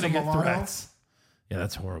course you're Alyssa going to get Milano. threats. Yeah,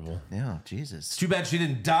 that's horrible. Yeah, Jesus. It's too bad she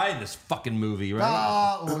didn't die in this fucking movie, right?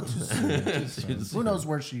 Ah, well, too soon, too soon. Who knows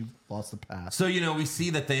where she lost the past? So, we see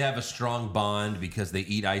that they have a strong bond because they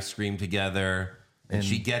eat ice cream together. And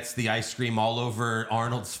she gets the ice cream all over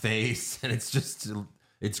Arnold's face. And it's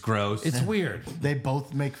It's gross. It's weird. They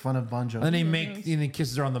both make fun of Bon Jovi. And he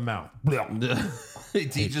kisses her on the mouth. He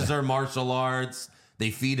teaches her martial arts.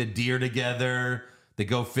 They feed a deer together. They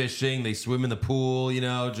go fishing. They swim in the pool.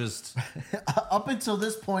 Just Up until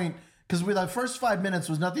this point, because the first 5 minutes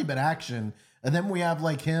was nothing but action, and then we have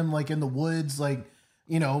like him like in the woods, like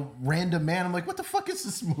random man. I'm like, what the fuck is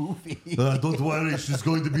this movie? Don't worry, she's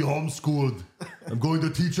going to be homeschooled. I'm going to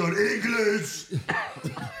teach her English.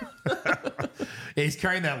 He's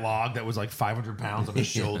carrying that log that was like 500 pounds on his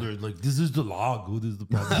shoulder. Like, this is the log. Who is the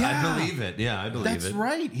problem? I believe it. Yeah, I believe That's it.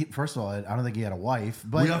 right. First of all, I don't think he had a wife,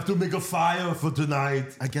 but We have to make a fire for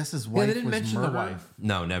tonight. I guess his Yeah, wife they didn't was mention murdered. the wife.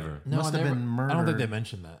 No, never. No, Must have been I don't murdered. think they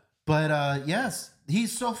mentioned that. But yes,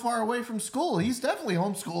 he's so far away from school. He's definitely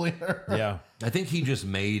homeschooling her. Yeah. I think he just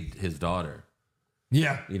made his daughter.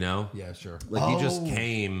 Yeah. Yeah, sure. Like he just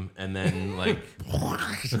came and then like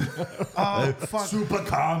Oh fuck! Super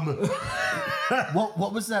calm.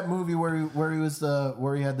 What was that movie where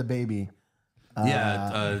he had the baby?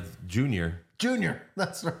 Junior. Junior.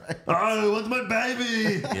 That's right. I want my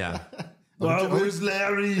baby. Yeah. Oh, where's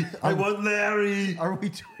Larry? I want Larry. Are we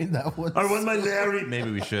doing that one? I want my Larry.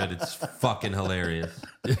 Maybe we should. It's fucking hilarious.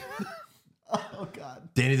 Oh god.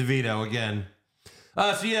 Danny DeVito again.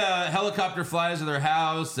 Helicopter flies to their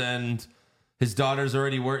house and his daughter's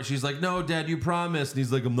already worked. She's like, "No, Dad, you promised." And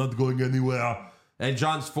he's like, "I'm not going anywhere." And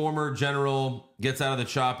John's former general gets out of the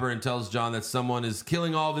chopper and tells John that someone is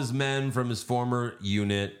killing all of his men from his former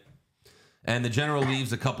unit. And the general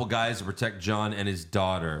leaves a couple guys to protect John and his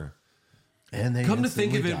daughter. And they Come to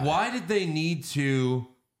think of it, instantly die. why did they need to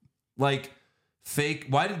fake?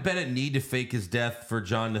 Why did Bennett need to fake his death for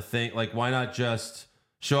John to think? Like, why not just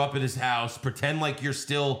show up at his house, pretend like you're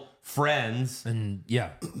still friends, And yeah.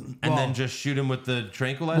 and then just shoot him with the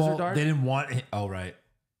tranquilizer dart? They didn't want it. Oh, right.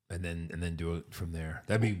 And then do it from there.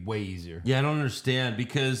 That'd be way easier. Yeah, I don't understand,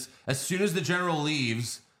 because as soon as the general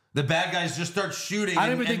leaves, the bad guys just start shooting. I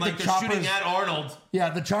don't and, even think like the they're shooting choppers- at Arnold. Yeah,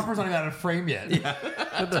 the chopper's not even out of frame yet. Yeah.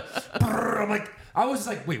 I'm like, I was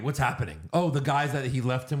like, wait, what's happening? Oh, the guys that he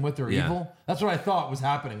left him with are Yeah. evil? That's what I thought was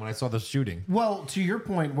happening when I saw the shooting. Well, to your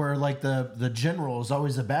point, where like the general is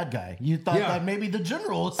always a bad guy, you thought Yeah. that maybe the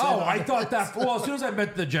general. Oh, I thought that. Well, as soon as I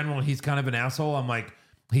met the general, he's kind of an asshole. I'm like,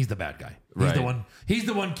 he's the bad guy. He's Right. the one. He's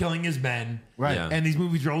the one killing his men. Right. Yeah. And these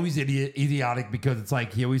movies are always idiotic because it's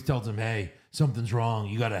like he always tells him, "Hey, something's wrong.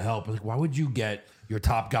 You got to help." Like, why would you get your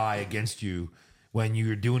top guy against you when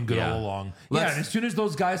you're doing good Yeah. all along? Let's- And as soon as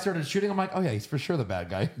those guys started shooting, I'm like, oh yeah, he's for sure the bad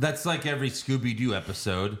guy. That's like every Scooby-Doo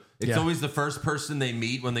episode. It's Yeah. always the first person they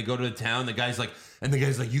meet when they go to the town. The guy's like,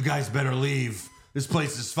 "You guys better leave. This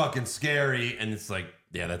place is fucking scary." And it's like,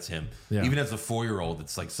 yeah, that's him. Yeah. Even as a 4-year-old,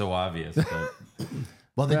 it's like so obvious. But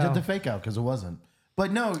Well, they Yeah. did the fake out because it wasn't.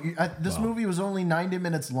 But no, this movie was only 90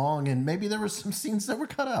 minutes long, and maybe there were some scenes that were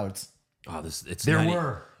cut out. There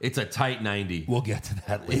were. It's a tight 90. We'll get to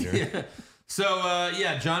that later. So,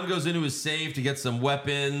 John goes into his safe to get some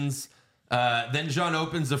weapons. Then John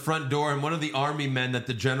opens the front door, and one of the army men that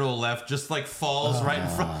the general left just like falls right in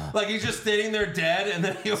front. Like he's just standing there dead, and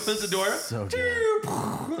then he opens the door. So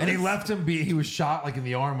good. And he left him be. He was shot like in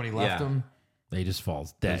the arm when he left Yeah. him. He just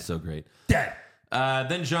falls dead. That's so great. Dead.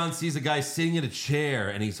 Then John sees a guy sitting in a chair,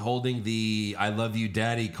 and he's holding the "I love you,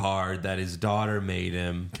 Daddy" card that his daughter made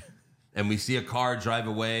him. And we see a car drive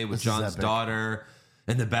away with This is John's epic. daughter.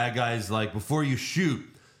 And the bad guy's like, "Before you shoot,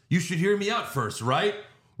 you should hear me out first, right?"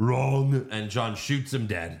 Wrong. And John shoots him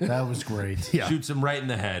dead. That was great. Shoots him right in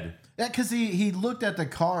the head. Yeah, because he looked at the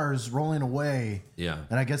cars rolling away. Yeah.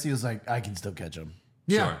 And I guess he was like, I can still catch him.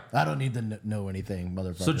 Sure. I don't need to know anything,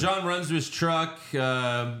 motherfucker. So John runs to his truck.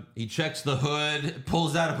 He checks the hood,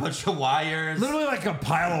 pulls out a bunch of wires. Literally like a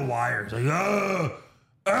pile of wires. Like,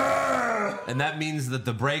 And that means that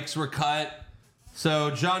the brakes were cut.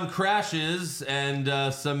 So John crashes,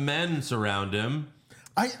 and some men surround him.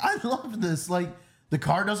 I love this. Like, the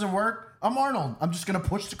car doesn't work. I'm Arnold. I'm just going to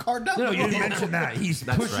push the car down. no, the you didn't road. mention that. He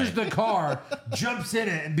pushes right. the car, jumps in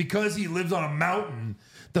it, and because he lives on a mountain,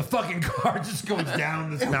 the fucking car just goes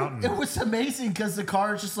down this mountain. It was amazing because the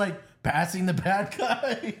car is just like passing the bad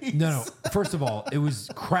guy. No. First of all, it was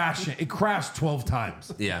crashing. It crashed 12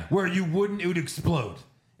 times. Yeah. Where it would explode.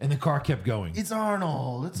 And the car kept going. It's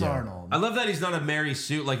Arnold. It's Arnold. I love that he's not a Mary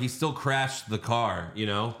Sue. Like, he still crashed the car, you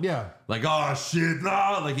know? Yeah. Like, oh, shit,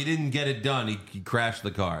 no. Like, he didn't get it done. He crashed the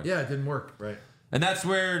car. Yeah, it didn't work. Right. And that's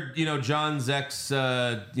where, John's ex,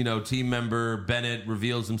 team member, Bennett,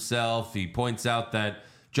 reveals himself. He points out that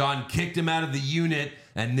John kicked him out of the unit,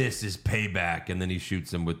 and this is payback. And then he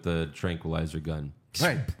shoots him with the tranquilizer gun.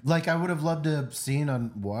 Right. Like, I would have loved to have seen on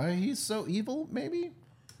why he's so evil, maybe.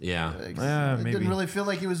 Yeah. It maybe. didn't really feel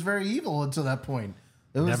like he was very evil until that point.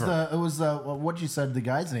 It was Never. what you said the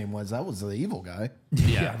guy's name was. That was the evil guy.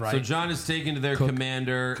 Yeah, right. So John is taken to their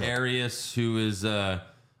commander, Arius, who is a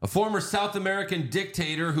former South American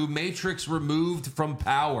dictator who Matrix removed from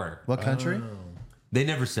power. What country? They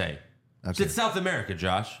never say. Okay. It's South America,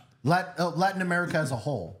 Josh. Latin America as a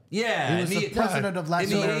whole. Yeah. He was the president of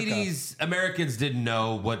Latin in the America. 80s, Americans didn't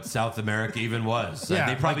know what South America even was. Yeah,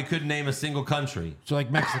 They probably couldn't name a single country. So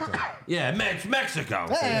like Mexico. Yeah, Mexico.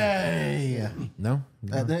 Hey, No?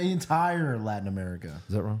 the entire Latin America.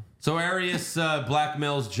 Is that wrong? So Arius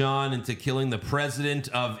blackmails John into killing the president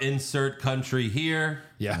of insert country here.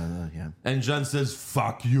 Yeah. Yeah. And John says,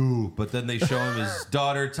 fuck you. But then they show him his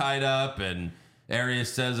daughter tied up, and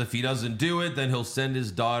Arius says if he doesn't do it, then he'll send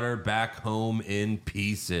his daughter back home in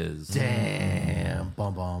pieces. Damn.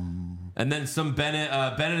 Bum bum. And then Bennett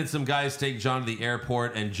and some guys take John to the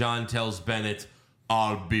airport, and John tells Bennett,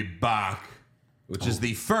 I'll be back, which is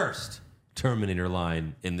the first Terminator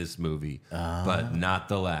line in this movie, but not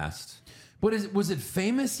the last. But was it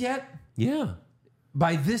famous yet? Yeah.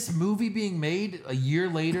 By this movie being made a year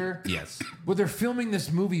later? Yes. Well, they're filming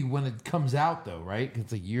this movie when it comes out, though, right?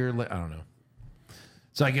 It's a year later. I don't know.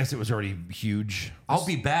 So I guess it was already huge. I'll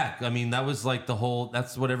be back. I mean, that was like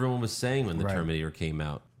that's what everyone was saying when the Terminator came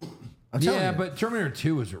out. I'm telling Yeah, you. but Terminator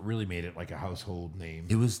 2 is what really made it like a household name.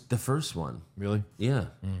 It was the first one. Really? Yeah.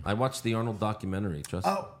 I watched the Arnold documentary. Trust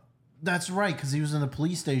me. Oh, that's right, because he was in the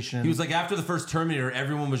police station. He was like, after the first Terminator,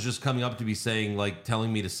 everyone was just coming up to me saying, like,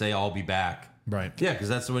 telling me to say, I'll be back. Right. Yeah, because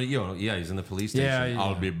that's what, he's in the police station. Yeah, yeah.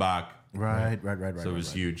 I'll be back. right. So it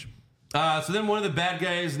was huge. So then one of the bad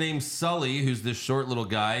guys named Sully, who's this short little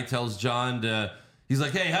guy, tells John he's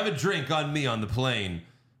like, hey, have a drink on me on the plane.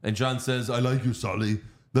 And John says, I like you, Sully.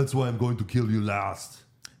 That's why I'm going to kill you last.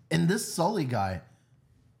 And this Sully guy,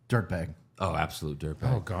 dirtbag. oh, absolute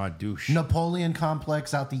dirtbag. Oh, God, douche. Napoleon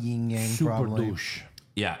complex out the yin yang. Super probably. douche.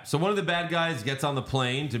 Yeah, so one of the bad guys gets on the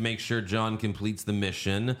plane to make sure John completes the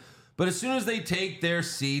mission. But as soon as they take their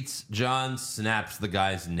seats, John snaps the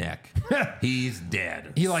guy's neck. He's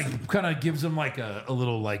dead. He like kind of gives him like a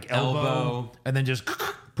little like elbow, and then just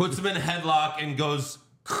Puts him in a headlock and goes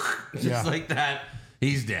just Yeah. like that.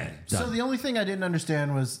 He's dead. So the only thing I didn't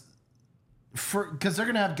understand was because they're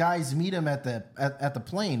gonna have guys meet him at the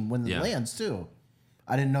plane when it lands too.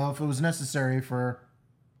 I didn't know if it was necessary for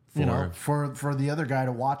the other guy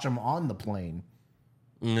to watch him on the plane.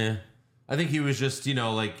 Nah. I think he was just,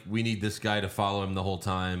 like, we need this guy to follow him the whole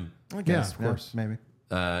time. I guess, of course. maybe.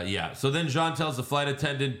 Yeah. So then John tells the flight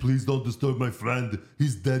attendant, Please don't disturb my friend.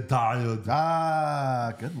 He's dead tired.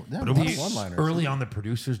 Ah, good. Yeah, a lot of one-liners. early on, the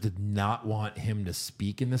producers did not want him to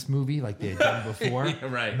speak in this movie like they had done before. Yeah,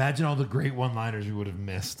 right. Imagine all the great one-liners we would have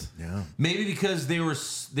missed. Yeah. maybe because they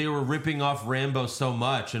were ripping off Rambo so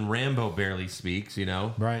much, and Rambo barely speaks,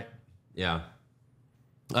 Right. Yeah.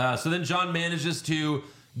 So then John manages to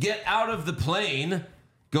get out of the plane,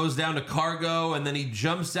 goes down to cargo, and then he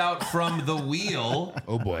jumps out from the wheel.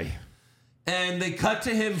 Oh boy. And they cut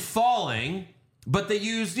to him falling, but they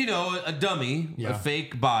used, a dummy, Yeah. a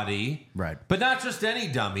fake body. Right. But not just any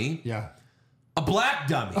dummy, Yeah. a black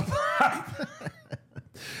dummy.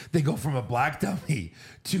 They go from a black dummy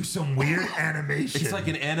to some weird animation. It's like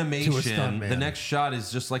an To a animation. stuntman. The next shot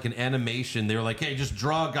is just like an animation. They were like, hey, just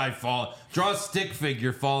draw a guy draw a stick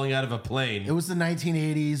figure falling out of a plane. It was the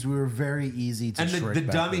 1980s. We were very easy to And trick the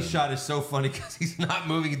back dummy then. shot is so funny because he's not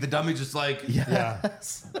moving. The dummy just like,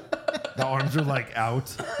 Yes. The arms are like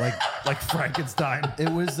out, like Frankenstein. It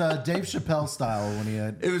was Dave Chappelle style when he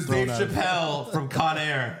had. it was thrown Dave out- Chappelle from Con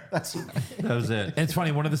Air. That's right. That was it. And it's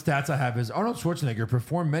funny, one of the stats I have is Arnold Schwarzenegger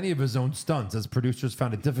performed many of his own stunts as producers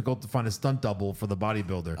found it difficult to find a stunt double for the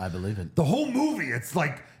bodybuilder. I believe it. The whole movie, it's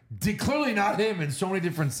like clearly not him in so many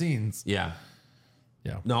different scenes. Yeah.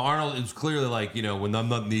 Yeah. No, Arnold, it was clearly like, when I'm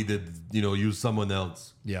not needed, use someone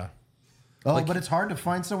else. Yeah. Oh, but it's hard to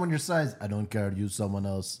find someone your size. I don't care. Use someone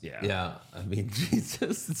else. Yeah. I mean,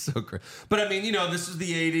 Jesus, it's so great. But I mean, this is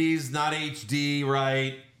the 80s, not HD,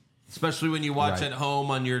 right? Especially when you watch Right. at home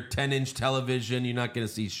on your 10-inch television, you're not going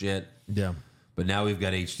to see shit. Yeah. But now we've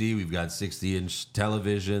got HD, we've got 60-inch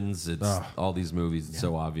televisions. It's all these movies. It's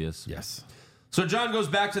so obvious. Yes. So John goes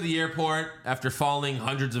back to the airport after falling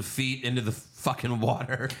hundreds of feet into the fucking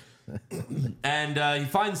water. And he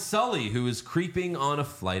finds Sully, who is creeping on a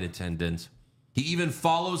flight attendant. He even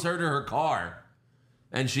follows her to her car.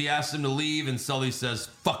 And she asks him to leave, and Sully says,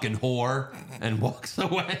 fucking whore, and walks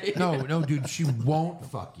away. No, dude, she won't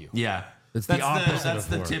fuck you. Yeah. It's the opposite. That's of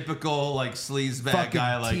the whore. typical like sleazebag Fucking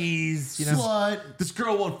guy. Like tease, you know? Slut. this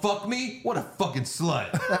girl won't fuck me. What a fucking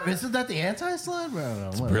slut. Isn't that the anti-slut? I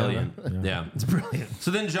don't know. Brilliant. Yeah. It's brilliant.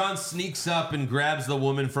 So then John sneaks up and grabs the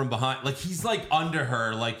woman from behind. Like he's like under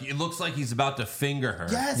her. Like it looks like he's about to finger her.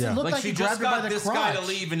 Yes, Yeah. it looked Like like she he just grabbed her by got the this guy to crotch.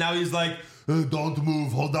 leave, and now he's like, Don't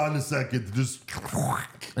move. Hold on a second. Just.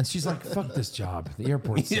 And she's like, fuck this job. The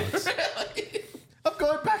airport sucks. I'm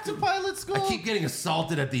going back to pilot school. I keep getting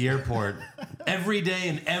assaulted at the airport every day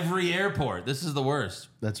in every airport. This is the worst.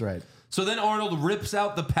 That's right. So then Arnold rips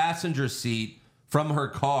out the passenger seat from her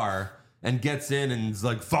car and gets in and is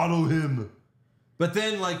like, Follow him. but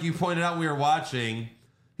then, like you pointed out, we were watching,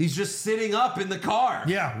 he's just sitting up in the car.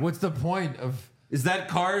 Yeah, what's the point of... Is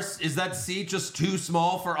that seat just too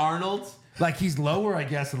small for Arnold? Like, he's lower, I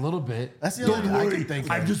guess, a little bit. That's the Don't only thing I worry. can think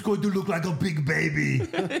I'm of. just going to look like a big baby.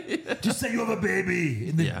 Just say you have a baby.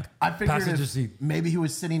 In the Yeah. I figured passenger if seat. maybe he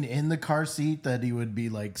was sitting in the car seat that he would be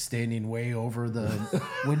like standing way over the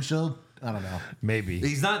windshield. I don't know. Maybe.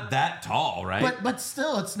 He's not that tall, right? But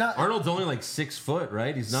still, it's not. Arnold's only like 6 foot,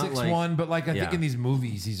 right? He's not 6'1", but like I think Yeah. in these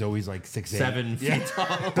movies, he's always like 6'8". 7 feet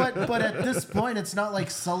tall. But at this point, it's not like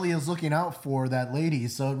Sully is looking out for that lady,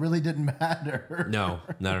 so it really didn't matter. No,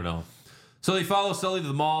 not at all. So they follow Sully to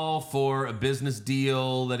the mall for a business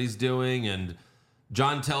deal that he's doing, and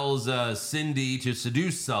John tells Cindy to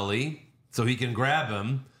seduce Sully so he can grab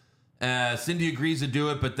him. Cindy agrees to do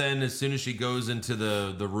it, but then as soon as she goes into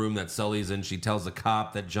the room that Sully's in, she tells the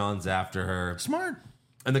cop that John's after her. Smart.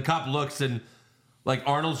 And the cop looks, and like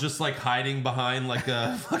Arnold's just like hiding behind like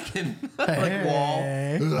a fucking like wall.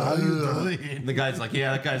 How you doing? And the guy's like,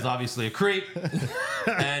 yeah, that guy's obviously a creep.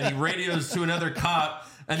 And he radios to another cop,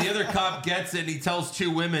 and the other cop gets it, and he tells two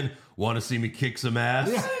women, want to see me kick some ass?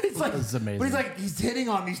 It's like, This is amazing. But he's like, he's hitting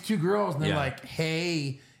on these two girls, and they're Yeah. like,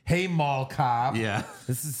 hey, mall cop. Yeah.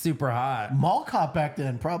 This is super hot. Mall cop back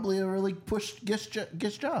then, probably a really gish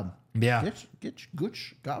job. Yeah.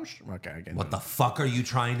 Gosh. Okay, I get What the fuck are you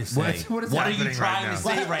trying to say? What is are happening you right trying now? to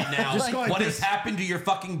say right now? Just go like What this. has happened to your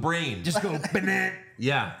fucking brain? Just go, banana.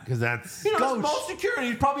 yeah. Because that's... You know, Ghost. mall security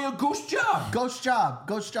is probably a ghost job. Ghost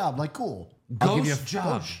job. Like cool. I'll give you a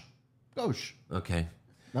job. Ghost. Okay.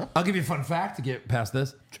 I'll give you a fun fact to get past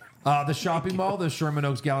this. The shopping mall, the Sherman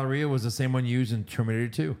Oaks Galleria, was the same one used in Terminator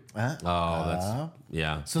 2. Oh, that's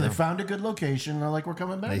yeah. So they found a good location. They're like, we're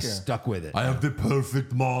coming back They here. stuck with it. I have the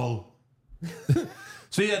perfect mall.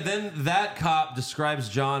 So yeah, then that cop describes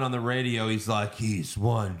John on the radio. He's like, he's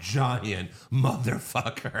one giant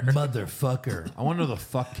motherfucker. Motherfucker. I want to know the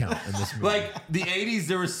fuck count in this movie. Like the 80s,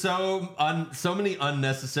 there were so many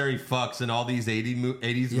unnecessary fucks in all these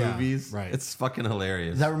 80s Yeah, movies. right. It's fucking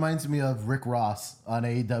hilarious. That reminds me of Rick Ross on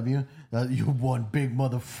AEW. You one big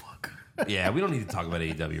motherfucker. Yeah, we don't need to talk about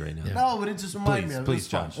AEW right now. No, but it just reminded me of it. Please, was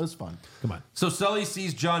fun. Josh. It was fun. Come on. So Sully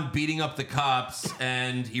sees John beating up the cops,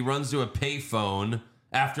 and he runs to a payphone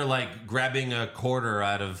after like grabbing a quarter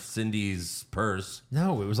out of Cindy's purse.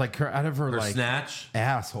 No, it was like her, out of her Her like snatch.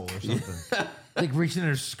 asshole or something. Like reaching in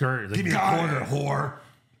her skirt. Like, Give me a quarter, whore.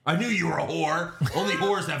 I knew you were a whore. Only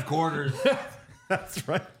whores have quarters. That's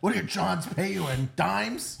right. What did Johns pay you in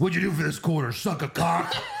dimes? What'd you do for this quarter? Suck a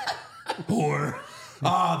cock? Whore.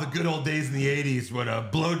 Ah, the good old days in the 80s when a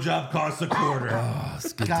blowjob costs a quarter.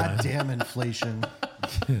 Goddamn inflation.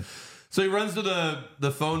 So he runs to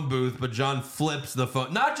the phone booth, but John flips the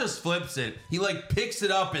phone. Not just flips it, he like picks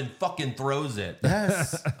it up and fucking throws it.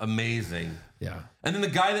 Yes. Amazing. Yeah. And then the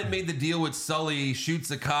guy that made the deal with Sully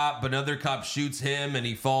shoots a cop, but another cop shoots him, and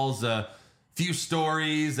he falls a few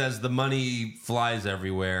stories as the money flies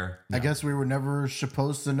everywhere. I guess we were never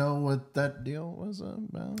supposed to know what that deal was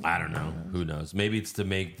about. I don't know. Who knows? Maybe it's to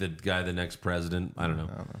make the guy the next president. I don't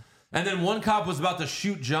know. And then one cop was about to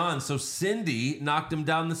shoot John, so Cindy knocked him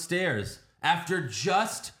down the stairs after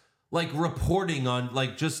just like reporting on,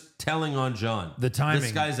 like just telling on John. The timing,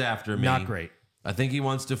 This guy's after me. not great. I think he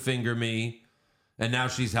wants to finger me, and now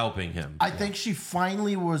she's helping him. I think she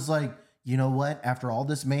finally was like, you know what? After all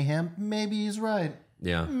this mayhem, maybe he's right.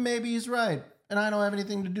 Yeah, Maybe he's right. And I don't have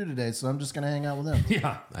anything to do today, so I'm just going to hang out with him.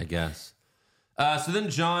 Yeah. I guess. So then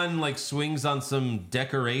John like swings on some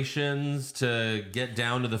decorations to get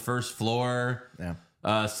down to the first floor.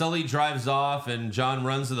 Yeah. Sully drives off and John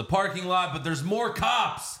runs to the parking lot, but there's more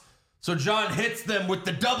cops. So John hits them with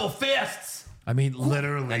the double fists I mean,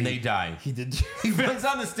 literally. and they die. He did. He runs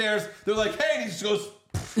down the stairs. They're like, hey, and he just goes,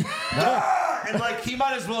 "Ah!" and like he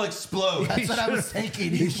might as well explode. That's what I was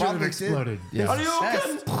thinking. He should have probably exploded. Did. Yeah. His Are you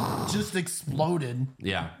okay? chest just exploded.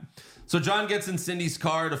 Yeah. So John gets in Cindy's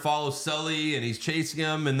car to follow Sully, and he's chasing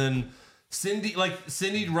him. And then Cindy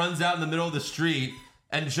runs out in the middle of the street,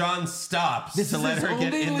 and John stops This to is let his her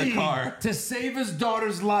get only in the lead car. to save his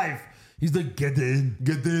daughter's life. He's like, get in.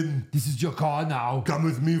 Get in. This is your car now. Come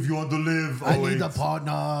with me if you want to live. I Oh, need wait. a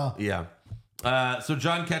partner. Yeah. So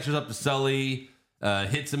John catches up to Sully,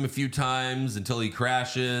 hits him a few times until he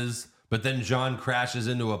crashes, but then John crashes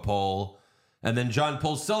into a pole. And then John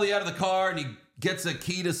pulls Sully out of the car and he gets a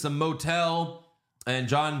key to some motel. And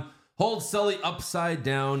John holds Sully upside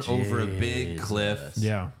down over a big cliff.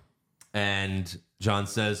 Yeah. And John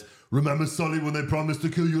says, Remember Sully when they promised to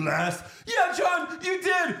kill you last? "Yeah, John, you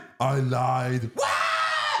did." I lied.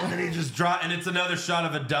 And he just dropped, and it's another shot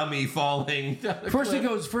of a dummy falling. down the First cliff.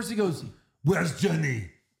 he goes, where's Jenny?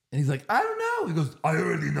 And he's like, I don't know. He goes, I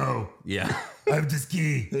already know. Yeah. I have this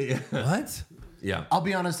key. what? Yeah. I'll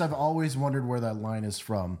be honest, I've always wondered where that line is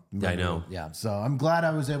from. I know. Yeah, so I'm glad I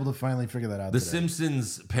was able to finally figure that out. The today.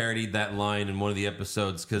 Simpsons parodied that line in one of the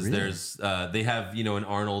episodes because there's they have an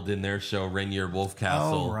Arnold in their show Rainier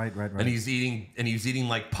Wolfcastle. Oh, right. And he's eating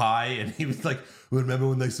like pie, and he was like, Remember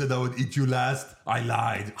when they said I would eat you last? I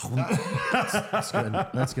lied. That's good.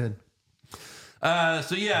 That's good.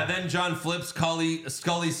 So yeah, then John flips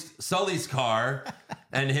Sully's car,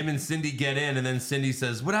 and him and Cindy get in, and then Cindy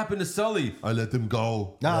says, "What happened to Sully?" I let him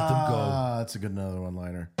go. Let them go. That's a good another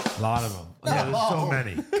one-liner. A lot of them. Yeah, there's so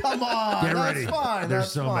many. Come on, Get that's ready. fine. There's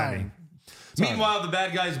that's so fine. many. Meanwhile, the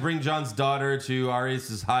bad guys bring John's daughter to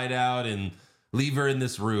Arias' hideout and leave her in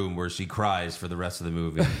this room where she cries for the rest of the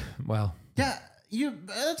movie. Well, Yeah,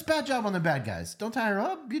 that's a bad job on the bad guys. Don't tie her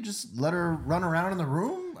up. You just let her run around in the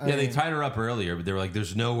room. I Yeah, they mean, tied her up earlier, but they were like,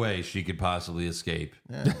 "There's no way she could possibly escape."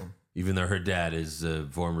 Yeah. Even though her dad is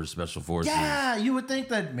former special forces. Yeah, you would think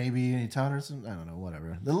that maybe he taught her some. I don't know,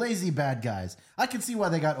 whatever. The lazy bad guys. I can see why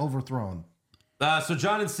they got overthrown. So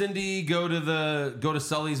John and Cindy go to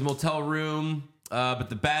Sully's motel room, but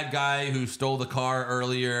the bad guy who stole the car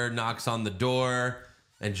earlier knocks on the door,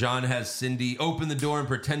 and John has Cindy open the door and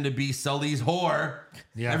pretend to be Sully's whore.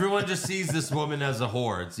 Yeah. Everyone just sees this woman as a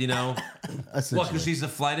whore. It's, what, because she's a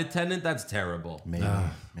flight attendant? That's terrible. Maybe. Yeah.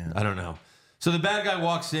 I don't know. So the bad guy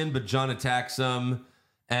walks in, but John attacks him.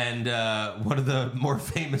 And one of the more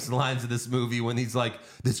famous lines of this movie when he's like,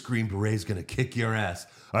 "This Green Beret's gonna kick your ass."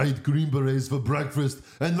 I eat green berets for breakfast,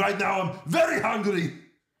 and right now I'm very hungry.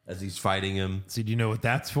 As he's fighting him. so do you know what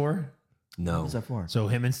that's for? No. What's that for? So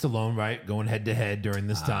him and Stallone, right, going head to head during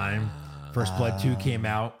this time. First Blood 2 came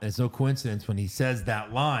out. And it's no coincidence when he says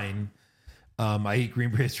that line, I eat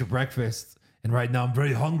green berets for breakfast, and right now I'm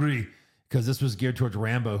very hungry, because this was geared towards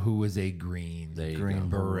Rambo, who was a green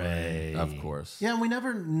beret. Of course. Yeah, and we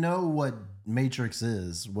never know what Matrix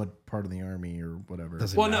is, what part of the army or whatever.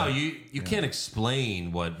 Well, no, you can't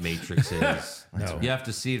explain what Matrix is. No. You have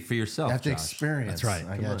to see it for yourself. You have to Josh. experience. That's right.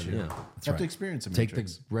 I Come got on, you. yeah. You have to experience a Take the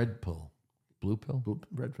Matrix. red pill. Blue pill?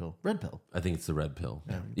 Red pill. Red pill. I think it's the red pill.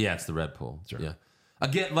 Yeah, it's the red pill. Yeah.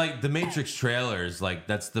 Again, like the Matrix trailers, like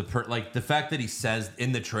that's the the fact that he says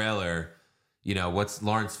in the trailer, what's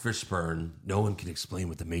Lawrence Fishburne? No one can explain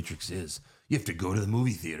what the Matrix is. You have to go to the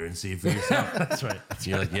movie theater and see it for yourself. That's right.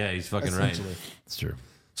 You're like, yeah, he's fucking right. That's true.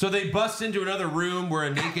 So they bust into another room where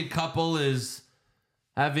a naked couple is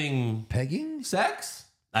having Pegging? sex.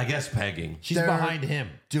 I guess pegging. She's They're behind him.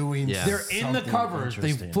 Doing. Yeah. They're in the something covers.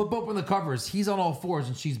 They interesting. flip open the covers. He's on all fours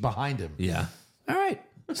and she's behind him. Yeah. All right.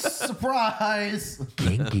 Surprise.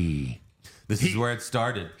 Kinky. This is where it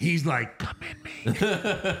started. He's like, come in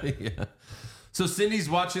me. Yeah. So Cindy's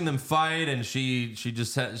watching them fight, and she she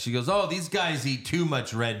goes, "Oh, these guys eat too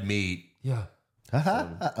much red meat." Yeah.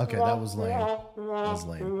 Okay, that was lame. That was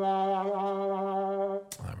lame. All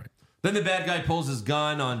right. Then the bad guy pulls his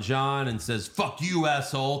gun on John and says, "Fuck you,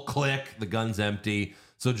 asshole!" Click. The gun's empty.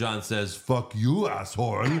 So John says, Fuck you,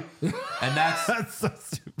 asshole. and that's so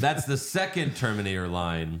stupid. that's the second Terminator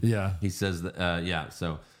line. Yeah. He says that. Yeah.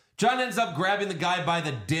 So John ends up grabbing the guy by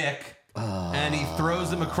the dick. And he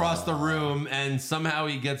throws him across the room, and somehow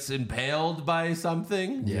he gets impaled by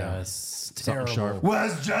something. Yes. Something Terrible. sharp.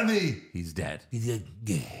 Where's Johnny? He's dead. He's like,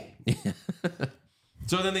 "Gah."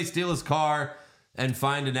 So then they steal his car and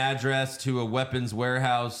find an address to a weapons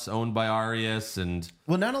warehouse owned by Arias. And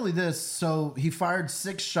Well, not only this, so he fired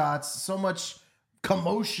 6 shots. So much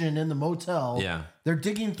commotion in the motel. Yeah. They're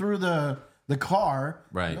digging through the car.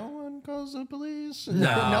 Right. No one calls the police.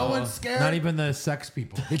 No. No one's scared. Not even the sex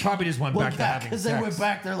people. They probably just went Well, back to yeah, having because sex. they went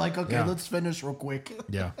back. They're like, okay, Yeah. let's finish real quick.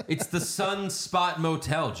 Yeah. it's the Sunspot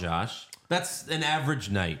Motel, Josh. That's an average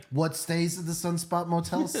night. What stays at the Sunspot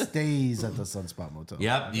Motel stays at the Sunspot Motel.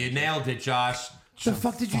 Yep, you nailed it, Josh. The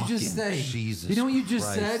fuck did you just say? Jesus You know what you just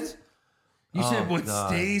Christ. said? You said what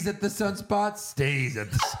stays at the sunspot stays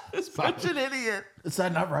at the sunspot. Such an idiot. Is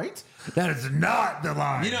that not right? That is not the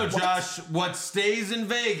line. You know, Josh, what stays in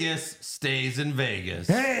Vegas stays in Vegas.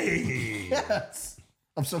 Hey. Yes.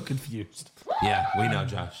 I'm so confused. Yeah, we know,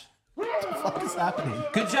 Josh. What the fuck is happening?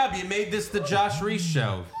 Good job. You made this the Josh Reese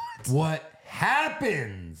show. What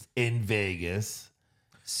happens in Vegas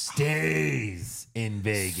stays in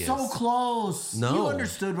Vegas. So close. No. You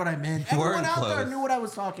understood what I meant. You Everyone weren't out there close. knew what I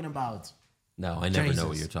was talking about. No, I never know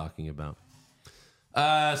what Jesus. you're talking about.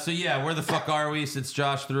 So yeah, where the fuck are we? Since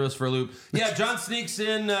Josh threw us for a loop. Yeah, John sneaks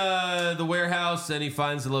in the warehouse and he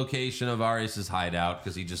finds the location of Arias' hideout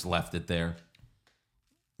because he just left it there.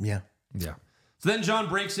 Yeah. Yeah. So then John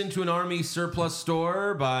breaks into an army surplus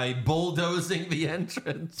store by bulldozing the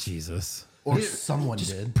entrance. Jesus. Or someone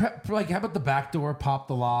did. Like, how about the back door? Pop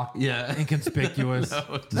the lock. Yeah. Inconspicuous.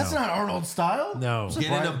 That's not Arnold style. No. Get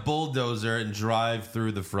in a bulldozer and drive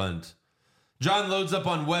through the front. John loads up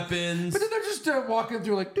on weapons. But then they're just walking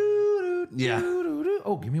through like, doo, doo, Yeah. doo, doo, doo.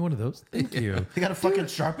 Oh, give me one of those. Thank you. They got a fucking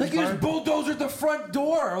sharpie Like, you bar. just bulldozer the front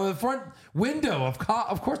door or the front window. Of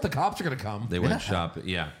course, the cops are going to come. They went shopping.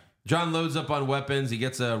 Yeah. John loads up on weapons. He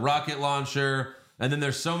gets a rocket launcher. And then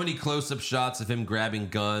there's so many close-up shots of him grabbing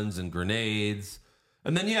guns and grenades.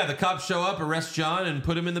 And then, yeah, the cops show up, arrest John, and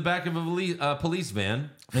put him in the back of a police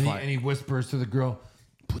van. And he whispers to the girl,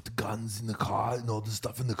 Put the guns in the car and all the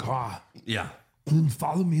stuff in the car. Yeah. And then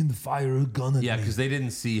follow me in the fire a gun at Yeah, me. because they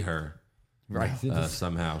didn't see her right.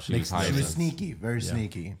 somehow. She was She hiding. was sneaky. Very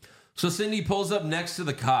sneaky. So Cindy pulls up next to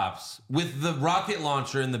the cops with the rocket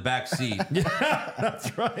launcher in the back seat.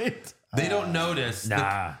 That's right. They don't notice.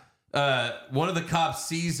 Nah. One of the cops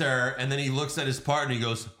sees her, and then he looks at his partner and he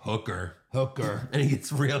goes, hooker. Hooker. And he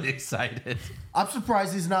gets really excited. I'm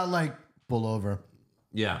surprised he's not like, pull over.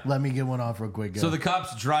 Yeah. Let me get one off real quick. So the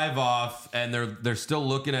cops drive off, and they're still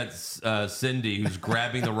looking at Cindy, who's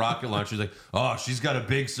grabbing the rocket launcher. She's like, "Oh, she's got a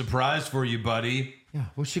big surprise for you, buddy." Yeah.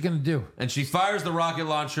 What's she going to do? And she fires the rocket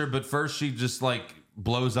launcher, but first she just like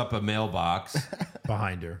blows up a mailbox.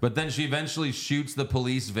 Behind her. But then she eventually shoots the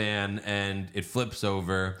police van, and it flips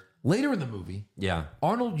over. Later in the movie, Yeah.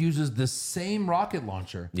 Arnold uses the same rocket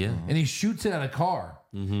launcher. Yeah. And he shoots it at a car.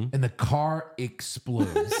 And the car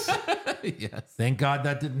explodes. Yes. Thank God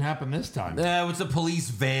that didn't happen this time. It's a police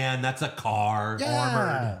van. That's a car.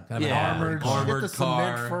 yeah. Kind of Yeah. an armored. Armored Get the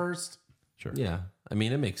car. cement first. Yeah. I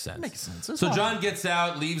mean, it makes sense. Makes sense. It's So fine. John gets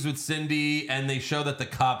out, leaves with Cindy, and they show that the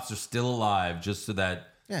cops are still alive just so that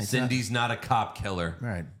Yeah, he's Cindy's not a cop killer.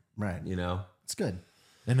 Right. Right. You know? It's good.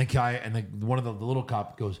 And the guy, one of the little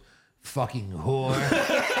cop goes, fucking whore.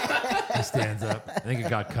 He stands up. I think it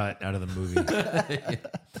got cut out of the movie.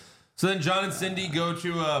 So then John and Cindy go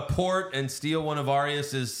to a port and steal one of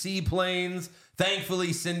Arias's seaplanes.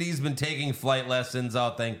 Thankfully, Cindy's been taking flight lessons.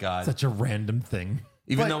 Oh, thank God. Such a random thing.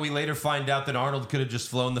 Even though we later find out that Arnold could have just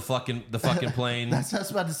flown the fucking plane. That's what I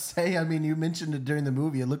was about to say. I mean, you mentioned it during the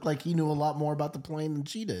movie. It looked like he knew a lot more about the plane than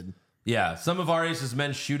she did. Yeah, some of Arias's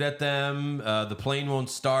men shoot at them. The plane won't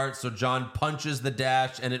start, so John punches the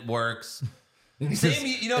dash and it works.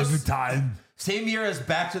 Every time. Same year as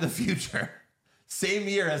Back to the Future. Same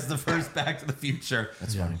year as the first Back to the Future.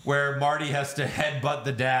 That's funny. Where Marty has to headbutt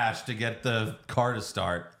the dash to get the car to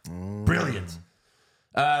start. Brilliant.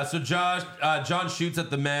 So John shoots at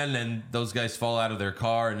the men, and those guys fall out of their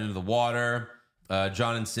car and into the water.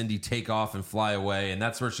 John and Cindy take off and fly away, and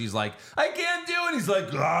that's where she's like, I can't do it. He's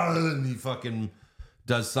like, "Ah," and he fucking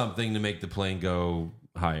does something to make the plane go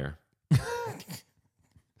higher.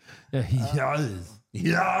 Yeah, he does.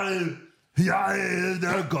 Yeah,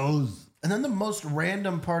 there it goes. And then the most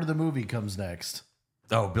random part of the movie comes next.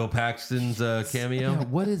 Oh, Bill Paxton's cameo? Yeah,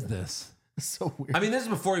 what is this? It's so weird. I mean, this is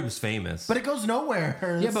before he was famous. But it goes nowhere.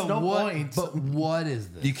 There's no point. But what is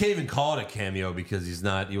this? You can't even call it a cameo because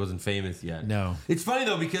he wasn't famous yet. No. It's funny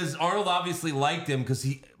though because Arnold obviously liked him because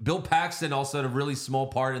Bill Paxton also had a really small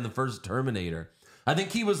part in the first Terminator. I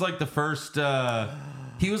think he was like the first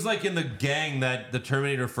he was like in the gang that the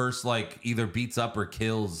Terminator first like either beats up or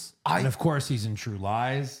kills. And of course, he's in True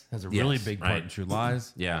Lies. Has a really Yes, big part right. in True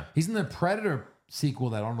Lies. Yeah. He's in the Predator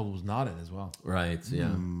sequel that Arnold was not in as well. Right,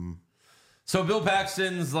 yeah. So Bill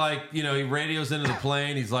Paxton's like, he radios into the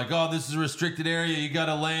plane. He's like, oh, this is a restricted area. You got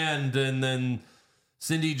to land. And then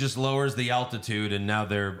Cindy just lowers the altitude, and now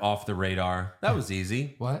they're off the radar. That was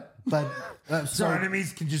easy. What? But So so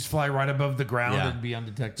enemies can just fly right above the ground Yeah. and be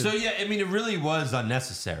undetected. So, yeah, I mean, it really was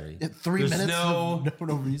unnecessary. 3 There's minutes no, of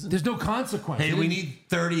no reason. There's no consequence. hey, They we didn't- need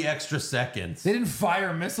 30 extra seconds. They didn't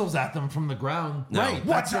fire missiles at them from the ground. No. Right.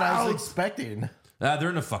 That's Watch what I was out. expecting. They're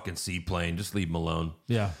in a fucking seaplane. Just leave them alone.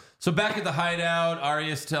 Yeah. So back at the hideout,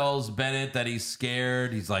 Arius tells Bennett that he's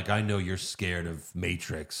scared. He's like, I know you're scared of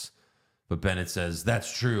Matrix. But Bennett says,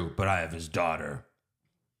 that's true, but I have his daughter.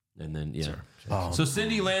 And then, yeah. Sure. So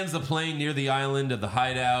Cindy lands the plane near the island of the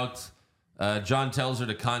hideout. John tells her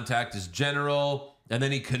to contact his general, and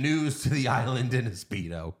then he canoes to the island in a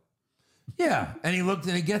Speedo. Yeah, and he looked,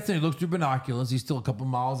 and he gets there, he looks through binoculars. He's still a couple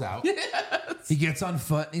miles out. Yes. He gets on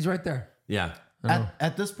foot, and he's right there. Yeah.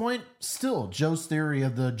 At this point, still, Joe's theory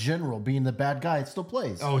of the general being the bad guy, it still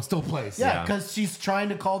plays. Oh, it still plays. Yeah, because she's trying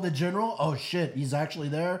to call the general. Oh, shit, he's actually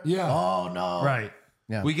there? Yeah. Oh, no. Right.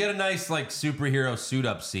 Yeah. We get a nice, like, superhero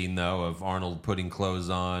suit-up scene, though, of Arnold putting clothes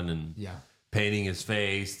on and painting his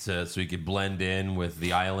face so he could blend in with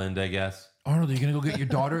the island, I guess. Arnold, are you going to go get your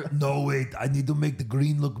daughter? No, wait. I need to make the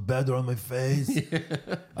green look better on my face. I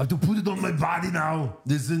have to put it on my body now.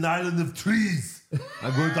 This is an island of trees.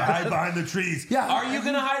 I'm going to hide behind the trees. Yeah. Are you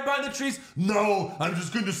going to hide behind the trees? No, I'm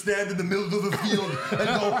just going to stand in the middle of the field and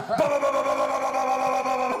go. Ba, ba, ba, ba, ba, ba, ba, ba, ba,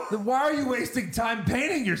 ba. Then why are you wasting time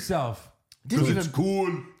painting yourself? Because it's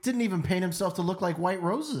cool. Didn't even paint himself to look like white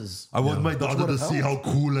roses. I want my daughter to see how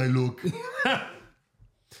cool I look.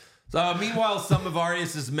 Meanwhile, some of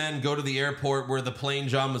Arius's men go to the airport where the plane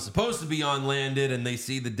John was supposed to be on landed, and they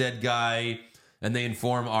see the dead guy, and they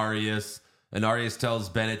inform Arius. And Arius tells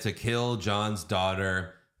Bennett to kill John's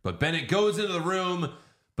daughter. But Bennett goes into the room,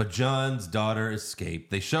 but John's daughter escaped.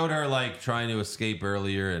 They showed her, like, trying to escape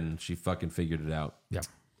earlier, and she fucking figured it out. Yep.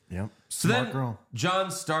 Yep. So Smart then girl.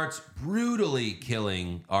 John starts brutally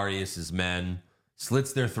killing Arius's men,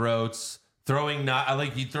 slits their throats,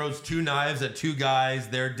 he throws 2 knives at 2 guys,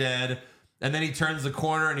 they're dead, and then he turns the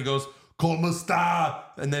corner and he goes, "Como esta?"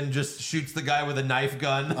 and then just shoots the guy with a knife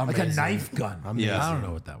gun. Like a knife gun. Yeah. I don't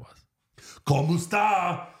know what that was. Como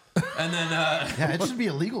esta? And then, Yeah, it should be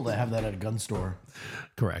illegal to have that at a gun store.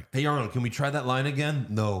 Correct. hey Arnold, can we try that line again?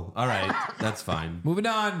 No. All right, that's fine. Moving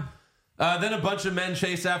on. Then a bunch of men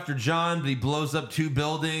chase after John, but he blows up 2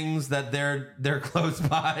 buildings that they're close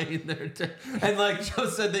by. And like Joe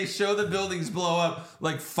said, they show the buildings blow up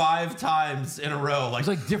like 5 times in a row. Like, It's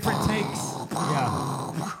like different takes.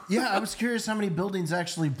 Yeah. Yeah, I was curious how many buildings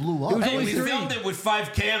actually blew up. It was hey, only we 3. filmed it with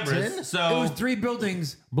 5 cameras, 10? so It was 3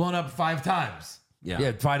 buildings blown up 5 times. Yeah.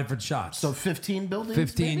 Yeah, 5 different shots. So 15 buildings?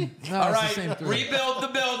 15. maybe? No, all it's the right, same 3. rebuild the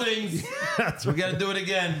buildings. We got to do it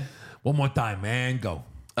again. One more time, man. Go.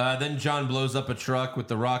 Then John blows up a truck with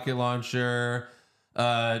the rocket launcher.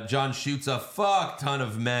 John shoots a fuck ton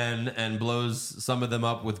of men and blows some of them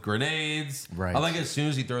up with grenades. Right. I like as soon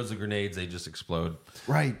as he throws the grenades, they just explode.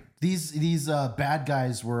 Right. These bad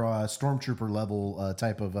guys were stormtrooper level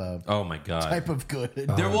type of Oh my god. good.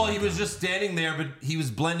 He was just standing there, but he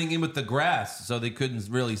was blending in with the grass, so they couldn't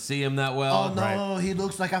really see him that well. Oh no, he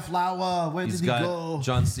looks like a flower. Where He's did he got go?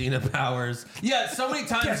 John Cena powers. Yeah, so many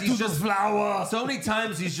times he's just flower. So many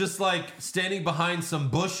times he's just like standing behind some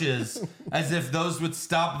bushes as if those would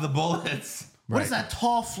stop the bullets. What is that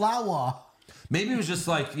tall flower? Maybe it was just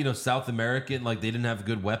like, South American, like they didn't have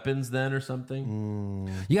good weapons then or something.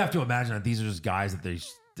 You have to imagine that these are just guys that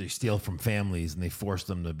they steal from families and they force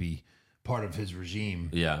them to be part of his regime.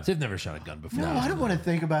 Yeah. So they've never shot a gun before. No, I don't want to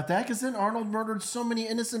think about that because then Arnold murdered so many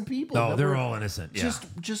innocent people. No, that they're were all innocent. Yeah.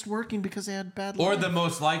 just working because they had bad Or life. the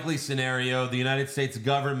most likely scenario, the United States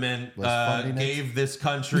government Was funding it. gave this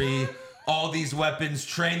country all these weapons,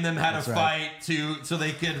 trained them how to fight so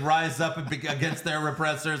they could rise up against their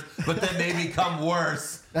repressors, but then they become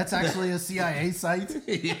worse. That's actually a CIA site.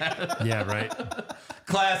 Yeah, right.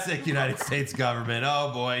 Classic United States government.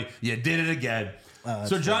 Oh boy, you did it again.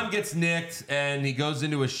 So John gets nicked and he goes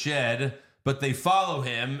into a shed, but they follow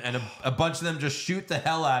him and a bunch of them just shoot the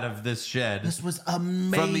hell out of this shed This was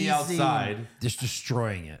amazing. from the outside. Just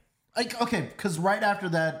destroying it. Like, okay, because right after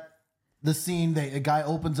that, the scene, a guy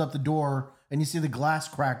opens up the door and you see the glass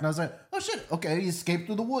crack. And I was like, oh shit, okay, he escaped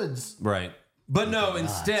through the woods. Right. But no,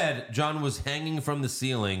 instead, John was hanging from the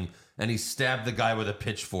ceiling and he stabbed the guy with a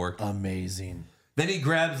pitchfork. Amazing. Then he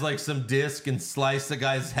grabs like some disc and sliced the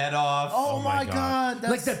guy's head off. Oh, my God.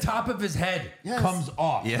 Like the top of his head Yes. comes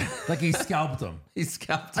off. Yeah. Like he scalped him. He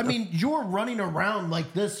scalped I him. mean, you're running around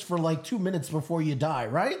like this for like 2 minutes before you die,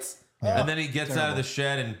 right? And then he gets out of the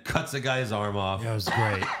shed and cuts a guy's arm off. Yeah, it was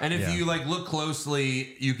great. And if you like look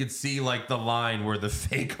closely, you could see like the line where the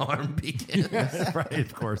fake arm begins. Right,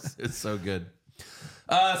 of course. It's so good.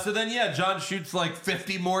 So then, John shoots like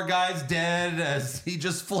 50 more guys dead as he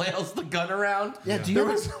just flails the gun around. Yeah, do you there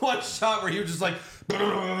ever- was one shot where he was just like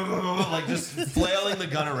just flailing the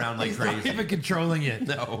gun around like Not crazy. even controlling it.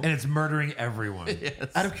 No. And it's murdering everyone.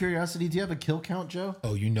 Out of curiosity, do you have a kill count, Joe?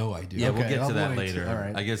 Oh, you know I do. Yeah, we'll Okay, get to I'll that wait. later. All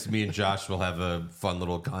right. I guess me and Josh will have a fun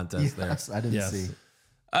little contest there. Yes, I didn't Yes. see.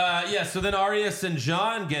 So then Arias and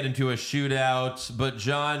John get into a shootout, but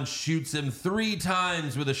John shoots him 3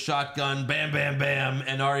 times with a shotgun. Bam, bam, bam.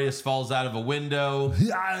 And Arias falls out of a window.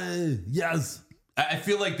 Yes. I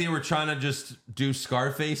feel like they were trying to just do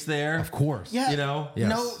Scarface there. Of course. Yeah. You know?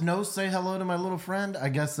 Yes. No, say hello to my little friend. I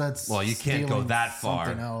guess that's Well, you can't go stealing that far.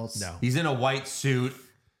 Something else. No. He's in a white suit,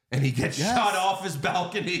 and he gets Yes. shot off his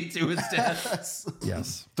balcony to his death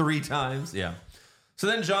Yes. 3 times. Yeah. So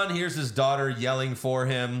then John hears his daughter yelling for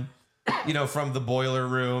him, from the boiler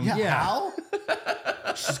room. Yeah. Yeah. How?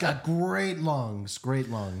 She's got great lungs. Great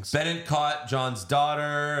lungs. Bennett caught John's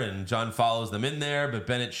daughter, and John follows them in there, but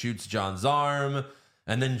Bennett shoots John's arm,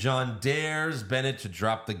 and then John dares Bennett to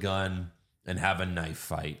drop the gun and have a knife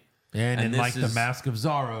fight. And this like the is- Mask of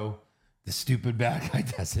Zorro, the stupid bad guy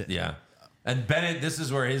does it. Yeah. And Bennett, this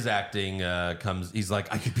is where his acting comes. He's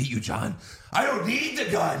like, I could beat you, John. I don't need the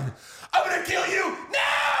gun. I'm going to kill you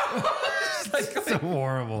now. It's like, So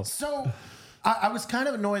horrible. So I was kind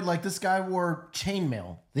of annoyed. Like this guy wore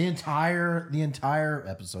chainmail the entire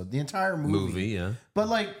episode, the entire movie. yeah. But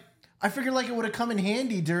like, I figured like it would have come in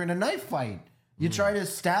handy during a knife fight. You try to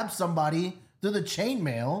stab somebody through the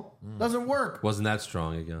chainmail, doesn't work. Wasn't that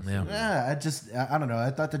strong, I guess. Yeah. Yeah, I don't know. I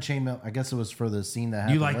thought the chainmail. I guess it was for the scene that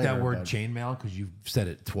happened. You like that later, word but- chainmail because you've said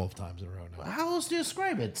it 12 times in a row now. How else do you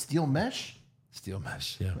describe it? Steel mesh. Steel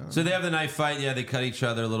mesh. Yeah. So they have the knife fight. Yeah, they cut each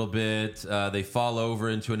other a little bit. They fall over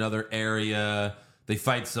into another area. They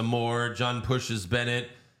fight some more. John pushes Bennett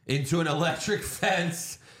into an electric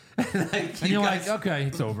fence. And You're like, okay,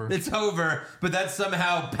 it's over. It's over. But that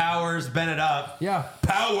somehow powers Bennett up. Yeah.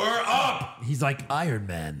 Power up! He's like Iron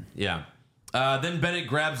Man. Yeah. Then Bennett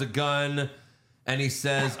grabs a gun and he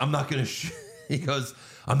says, I'm not going to shoot. He goes,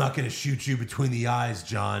 I'm not going to shoot you between the eyes,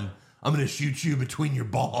 John. I'm going to shoot you between your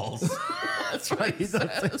balls. That's right.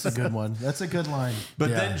 That's a good one. That's a good line. But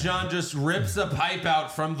Yeah. then John just rips a pipe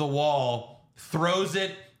out from the wall, throws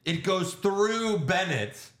it. It goes through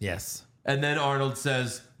Bennett. Yes. And then Arnold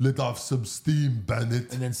says, Let off some steam,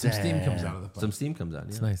 Bennett. And then some steam comes out of the pipe. some steam comes out.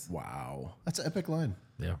 It's Yeah. nice. Wow, that's an epic line.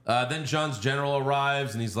 Yeah. Then John's general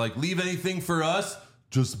arrives and he's like, leave anything for us?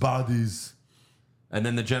 Just bodies. And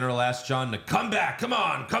then the general asks John to come back. Come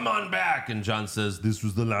on back. And John says, This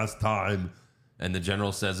was the last time. and the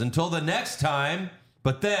general says, until the next time.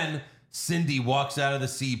 But then Cindy walks out of the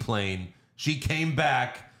seaplane. She came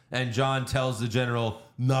back, and John tells the general,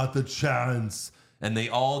 Not a chance. and they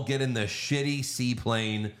all get in the shitty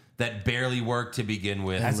seaplane that barely worked to begin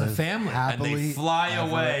with. As a family. And they Happily fly ever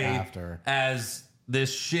away after. as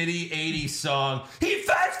this shitty 80s song, he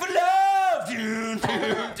fights for love, do,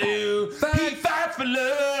 do, do. He fights for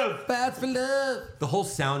love. Fats for love. The whole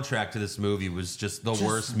soundtrack to this movie was just the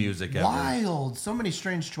worst music ever. Wild. So many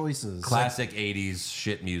strange choices. Classic 80s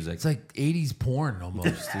shit music. It's like 80s porn almost.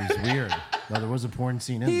 It was weird. No, there was a porn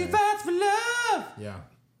scene in He there. fights for love. Yeah.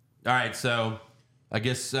 All right, so I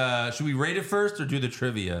guess, should we rate it first or do the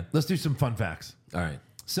trivia? Let's do some fun facts. All right.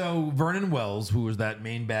 So Vernon Wells, who was that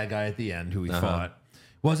main bad guy at the end who he fought,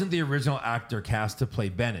 wasn't the original actor cast to play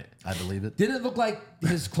Bennett. I believe it. Didn't it look like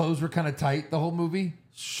his clothes were kind of tight the whole movie?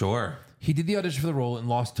 Sure. He did the audition for the role and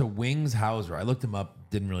lost to Wings Hauser. I looked him up,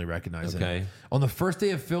 didn't really recognize him. Okay. On the first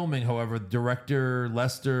day of filming, however, director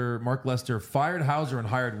Mark Lester fired Hauser and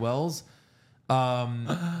hired Wells. Oh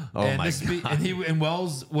my God. And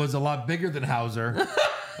Wells was a lot bigger than Hauser,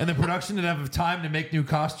 and the production didn't have time to make new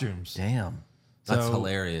costumes. Damn. That's So-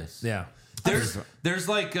 hilarious. Yeah. There's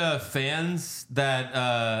like fans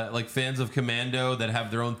that like fans of Commando that have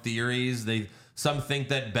their own theories. Some think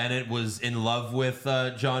that Bennett was in love with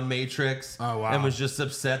John Matrix. Oh, wow. And was just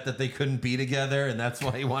upset that they couldn't be together, and that's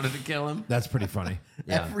why he wanted to kill him. That's pretty funny.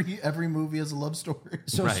 Yeah. Every movie has a love story.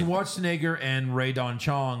 So Right. Schwarzenegger and Ray Don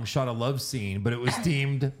Chong shot a love scene, but it was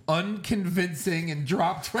deemed unconvincing and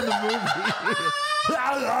dropped from the movie.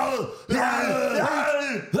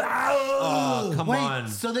 Oh, come Wait, on.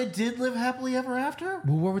 so they did live happily ever after?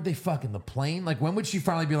 Well, where would they fuck in the plane? Like, when would she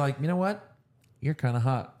finally be like, you know what? You're kind of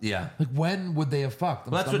hot. Yeah. Like, when would they have fucked?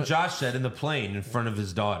 Well, that's what Josh said in the plane in front of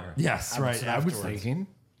his daughter. Yes, right. I was thinking.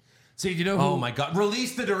 See, do you know who? Oh my God!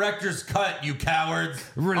 Release the director's cut, you cowards!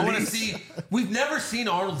 I want to Release- see. We've never seen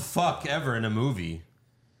Arnold fuck ever in a movie.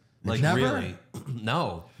 Like Never? really?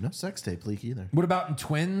 No, No sex tape leak either. What about in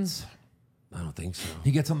Twins? I don't think so. He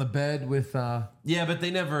gets on the bed with. Yeah, but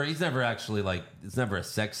he's never actually like. It's never a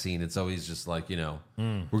sex scene. It's always just like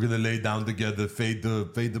We're gonna lay down together, fade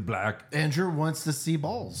the black. Andrew wants to see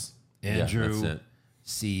balls. Andrew that's it.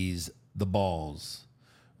 sees the balls.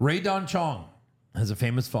 Ray Don Chong has a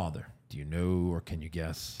famous father. Do you know or can you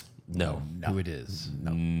guess no, who it is?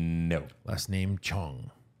 no, Last name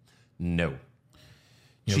Chong. no.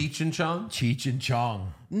 Cheech and Chong? Cheech and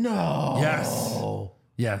Chong. No.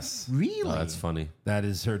 Yes. Really? Oh, that's funny. That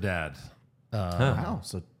is her dad. Wow.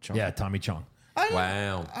 So Chong. Yeah, Tommy Chong.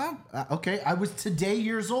 Wow. Okay. I was today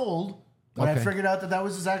years old when I Okay. figured out that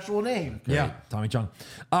was his actual name. Yeah, Tommy Chong.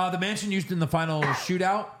 The mansion used in the final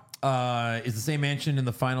shootout is the same mansion in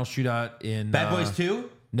the final shootout in Bad Boys 2?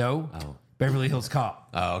 No. Beverly Hills Cop.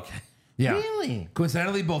 Oh, okay. Yeah. Really?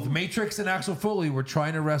 Coincidentally, both Matrix and Axel Foley were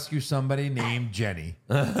trying to rescue somebody named Jenny.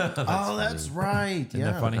 That's right. Isn't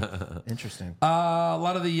that funny? Interesting. A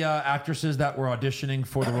lot of the actresses that were auditioning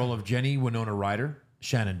for the role of Jenny: Winona Ryder,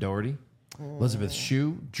 Shannon Doherty, Elizabeth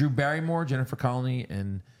Shue, Drew Barrymore, Jennifer Connelly,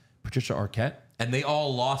 and Patricia Arquette. And they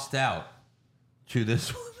all lost out to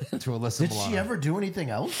this woman. To Alyssa Did Milano. she ever do anything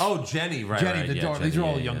else? Oh, Jenny, right? Jenny, right, the yeah, daughter. Jenny, These are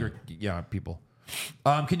all yeah, younger people.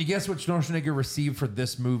 Can you guess what Schwarzenegger received for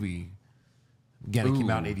this movie? Again, it came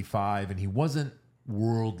out in 85, and he wasn't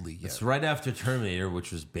worldly yet. It's right after Terminator,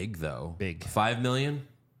 which was big, though. Big. $5 million?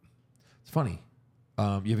 It's funny. You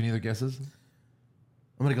have any other guesses?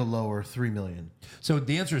 I'm gonna go lower. 3 million. So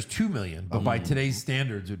the answer is 2 million, but by today's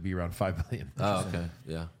standards, it would be around 5 million. Oh, okay.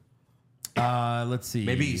 Yeah. Let's see.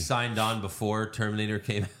 Maybe he signed on before Terminator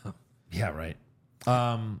came out. Yeah, right.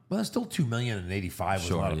 Well, that's still 2 million in 85 was a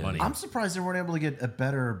Sure, lot of yeah. money. I'm surprised they weren't able to get a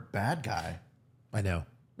better bad guy. I know.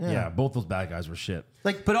 Yeah, both those bad guys were shit.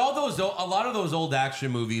 But a lot of those old action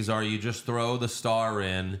movies are you just throw the star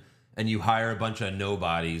in and you hire a bunch of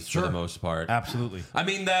nobodies for the most part. Absolutely. I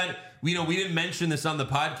mean we didn't mention this on the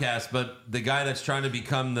podcast, but the guy that's trying to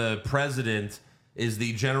become the president is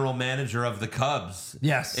the general manager of the Cubs.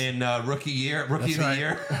 Yes. In Rookie of the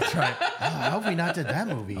Year. That's right. I hope we not did that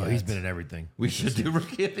movie. Oh, yet. he's been in everything. We should do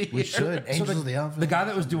Rookie of the Year. We should. Angels of the Outfield. The guy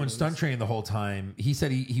that was doing stunt training the whole time, he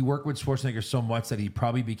said he worked with Schwarzenegger so much that he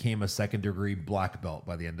probably became a second-degree black belt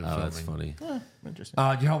by the end of filming. That's funny. Interesting.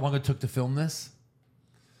 Do you know how long it took to film this?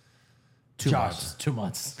 2 Josh. months. 2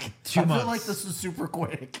 months. 2 I months. feel like this is super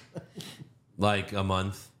quick. Like a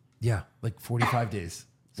month. Yeah, like 45 days.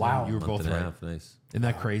 So Wow. you were Month both and a right. half. Nice. Isn't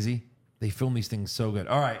that crazy? They film these things so good.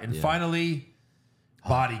 All right, and finally,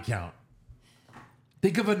 body count.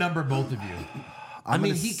 Think of a number, both of you. I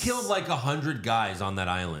mean, he killed like 100 guys on that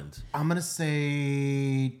island. I'm gonna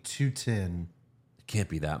say 210. It can't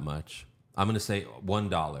be that much. I'm gonna say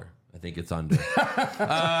 $1. I think it's under.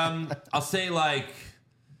 I'll say like,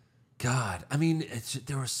 God. I mean,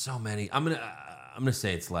 there were so many. I'm gonna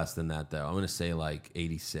say it's less than that though. I'm gonna say like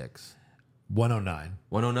 86. 109.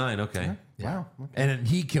 109. Okay. Wow. And then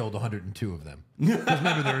he killed 102 of them. Because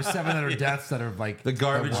remember, there were 700 deaths that are like... The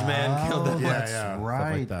garbage man killed Oh, them. Yeah, that's yeah, stuff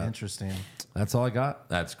right. like that. Interesting. That's all I got.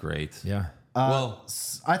 That's great. Yeah. Well,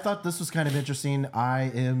 I thought this was kind of interesting.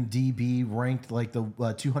 IMDb ranked like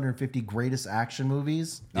the 250 greatest action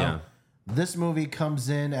movies. yeah. This movie comes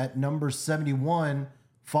in at number 71,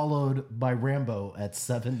 followed by Rambo at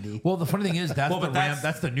 70. Well, the funny thing is, that's, Well, but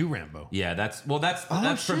that's the new Rambo. Yeah. That's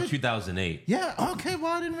from shit. 2008. Yeah. Okay.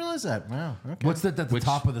 Well, I didn't realize that. Wow. Okay. What's at the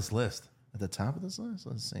top of this list? at the top of this list?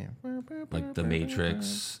 Let's see. Like The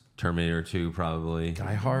Matrix, Terminator 2, probably.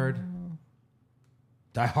 Die Hard.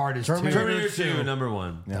 Die Hard is Terminator 2, number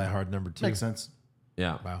 1. Die Hard number 2. Makes sense.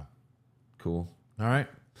 Yeah. Wow. Cool. All right.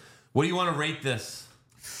 What do you want to rate this?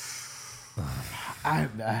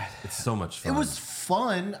 It's so much fun. It was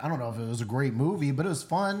fun. I don't know if it was a great movie, but it was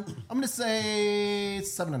fun. I'm gonna say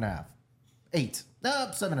 7.5, 8. No,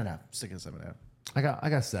 7.5. Stick at 7.5. I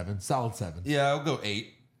got 7. Solid 7. Yeah, I'll go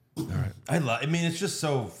 8. All right. I mean, it's just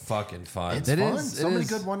so fucking fun. It's It fun. is, So it many is.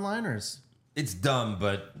 good one-liners, It's dumb,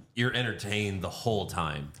 but you're entertained the whole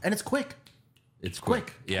time. and it's quick. It's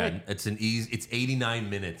quick. Yeah, quick. it's an easy. It's 89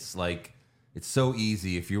 minutes. Like, it's so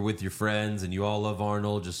easy. If you're with your friends and you all love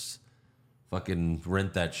Arnold, just fucking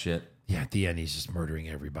rent that shit. Yeah, at the end, he's just murdering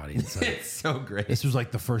everybody. Inside. It's so great. This was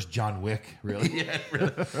like the first John Wick, really. Yeah, it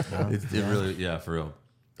really. It really. Yeah, for real.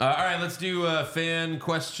 All right, let's do fan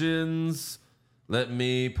questions. Let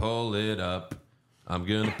me pull it up. I'm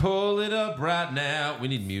gonna pull it up right now. We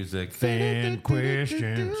need music. Fan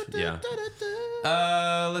questions. Yeah.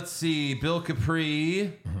 Let's see. Bill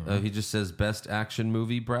Capri. He just says best action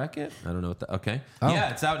movie bracket. I don't know what that. Okay. Yeah,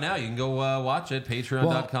 it's out now. You can go watch it.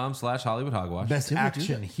 Patreon.com/Hollywood Hogwash. Best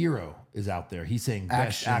action hero is out there. He's saying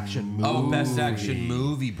best action movie. Oh, best action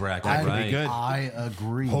movie bracket. That could right. be good. I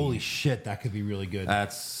agree. Holy shit, that could be really good.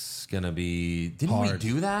 That's gonna be. Didn't we Hard.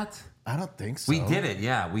 do that? I don't think so. We did it.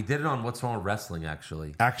 Yeah, we did it on What's Wrong with Wrestling.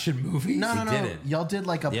 Actually. Action movies? No, no, We no. did it. Y'all did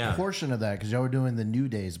like a Yeah. portion of that because y'all were doing the New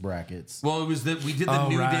Days brackets. Well, it was that we did the Oh,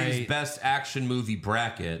 New right. Days best action movie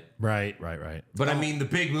bracket. Right. But I mean, the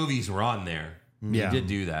big movies were on there. Yeah. We did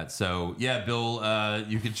do that. So, yeah, Bill,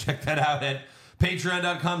 you can check that out at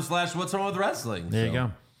Patreon.com/What's Wrong with Wrestling. There you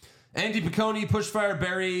go. Andy Piccone, Pushfire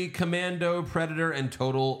Barry, Commando, Predator, and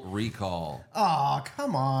Total Recall. Oh,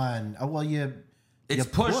 come on. Well, It's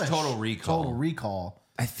push Total Recall. Total Recall.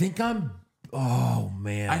 I think I'm. Oh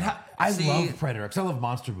man, I love Predator because I love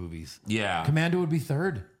monster movies. Yeah, Commando would be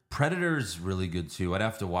third. Predator's really good too. I'd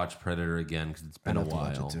have to watch Predator again because it's been a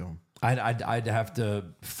while. Watch it too. I'd have to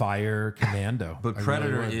fire Commando, But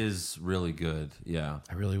Predator is really good. Yeah,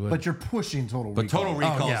 I really would. But you're pushing Total Recall. but Total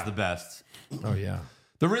Recall yeah. is the best. Oh yeah.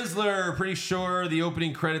 The Rizzler, pretty sure the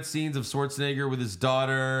opening credit scenes of Schwarzenegger with his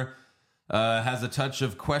daughter has a touch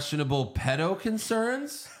of questionable pedo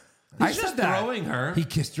concerns. He's just throwing her. He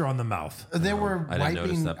kissed her on the mouth. They were I didn't notice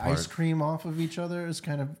wiping that part. ice cream off of each other. It was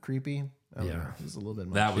kind of creepy. Yeah. It was a little bit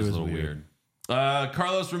much. That was a little weird.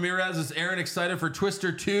 Carlos Ramirez, is Aaron excited for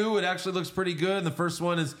Twister 2? It actually looks pretty good. And the first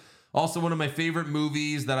one is also one of my favorite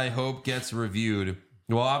movies that I hope gets reviewed.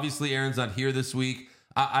 Well, obviously, Aaron's not here this week.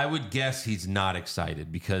 I would guess he's not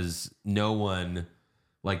excited because no one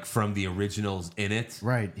from the originals in it.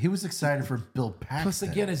 Right. He was excited for Bill Paxton. Plus,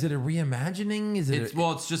 again, is it a reimagining? Is it?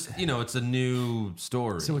 It's just it's a new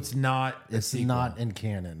story. So it's not. It's not in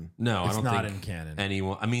canon. No, It's I don't not think in canon.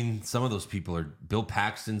 anyone. I mean, some of those people are. Bill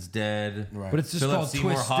Paxton's dead. Right. But it's just Philip called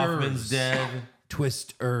Seymour Twisters. Hoffman's dead.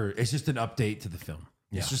 Twister. It's just an update to the film.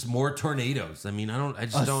 It's just more tornadoes. I mean, I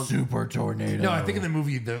just don't. Super tornado. No, I think in the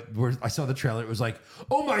movie where I saw the trailer, it was like,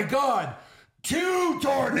 oh my god, 2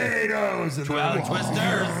 tornadoes. And Twisters.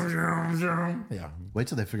 yeah. Wait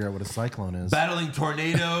till they figure out what a cyclone is. Battling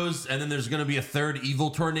tornadoes, and then there's going to be a third evil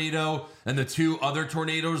tornado, and the 2 other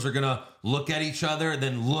tornadoes are going to look at each other and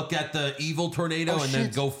then look at the evil tornado and then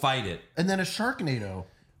shit. go fight it. And then a Sharknado.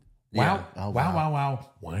 Wow. Yeah. Oh, Wow.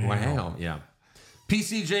 Wow. Yeah.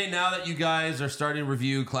 PCJ, now that you guys are starting to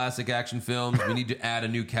review classic action films, we need to add a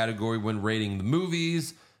new category when rating the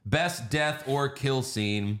movies. Best death or kill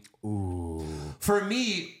scene. Ooh. For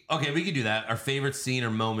me, okay, we can do that. Our favorite scene or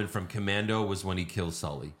moment from Commando was when he kills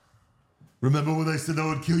Sully. Remember when I said I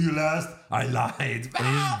would kill you last? I lied. And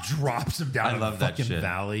he just drops him down I a love that fucking shit.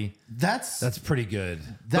 valley. That's pretty good.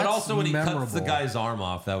 But also when he memorable. cuts the guy's arm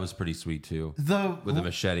off, that was pretty sweet too. With a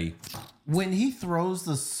machete. When he throws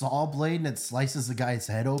the saw blade and it slices the guy's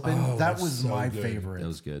head open, that that's was so my good. favorite. That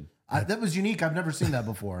was good. That was unique. I've never seen that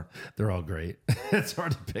before. They're all great. It's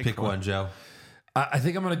hard to pick Pick one, Joe. I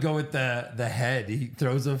think I'm gonna go with the head. He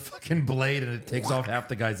throws a fucking blade and it takes off half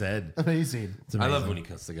the guy's head. Amazing. It's I amazing. love when he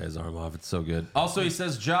cuts the guy's arm off. It's so good. Also, he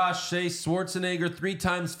says, Josh, say Schwarzenegger 3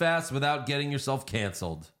 times fast without getting yourself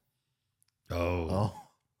canceled. Oh.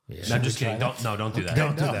 Yeah. I'm just kidding. Don't do that.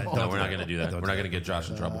 Don't do that. No, we're not going to do that. We're not going to get Josh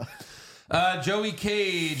in trouble. Joey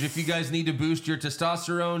Cage, if you guys need to boost your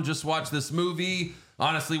testosterone, just watch this movie.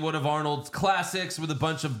 Honestly, one of Arnold's classics with a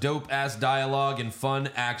bunch of dope-ass dialogue and fun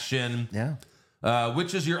action. Yeah.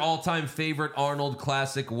 Which is your all-time favorite Arnold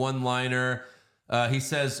classic one-liner? He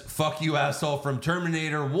says, fuck you, asshole, from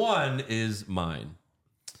Terminator 1 is mine.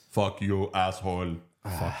 Fuck you, asshole.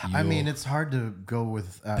 I mean, it's hard to go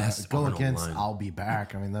with Best go Arnold against line. I'll be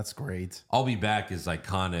back. I mean, that's great. I'll Be Back is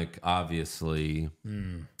iconic, obviously.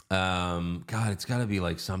 God, it's got to be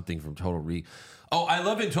like something from Total Recall. Oh, I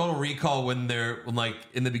love in Total Recall when they're like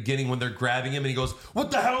in the beginning when they're grabbing him and he goes,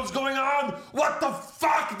 "What the hell's going on? What the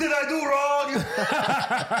fuck did I do wrong?"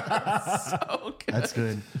 So good. That's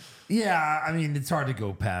good. Yeah, I mean, it's hard to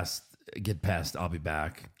get past I'll be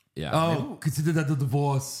back. Yeah. Oh, consider that the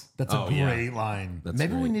divorce. That's a Oh, yeah. great line. That's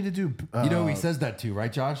Maybe great. we need to do. You know who he says that to,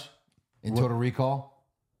 right, Josh? In Total Recall?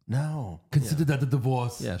 No. Consider that the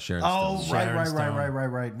divorce. Yeah, Sharon Oh, Stone.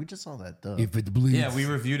 right. We just saw that. Duh. If it bleeds. Yeah, we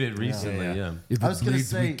reviewed it recently. Yeah. If I it was gonna bleeds,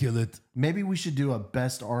 say- we kill it. Maybe we should do a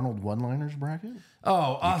best Arnold one-liners bracket.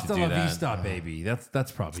 Oh, hasta do la that. vista, baby.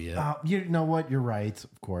 That's probably it. You know what? You're right.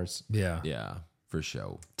 Of course. yeah. Yeah, for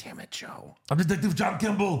sure. Damn it, Joe. I'm Detective John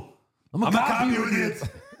Kimball. I'm a copy copy idiot.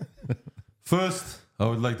 First, I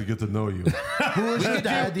would like to get to know you. Who is your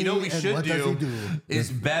daddy? You know what we and should what does he do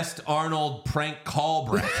is best Arnold prank call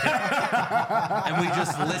bracket. And we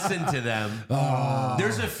just listen to them.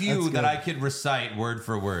 There's a few that I could recite word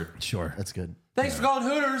for word. Sure. That's good. Thanks for calling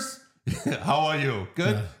Hooters. How are you?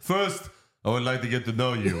 Good. First, I would like to get to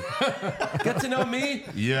know you. Get to know me.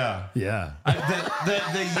 Yeah. Yeah.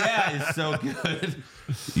 The yeah is so good.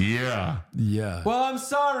 Yeah. Yeah. Well, I'm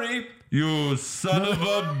sorry. You son of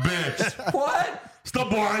a bitch. What?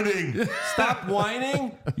 Stop whining. Stop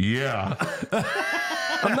whining? Yeah.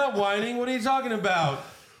 I'm not whining. What are you talking about?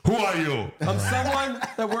 Who are you? I'm someone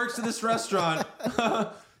that works at this restaurant.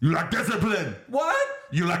 You lack discipline. What?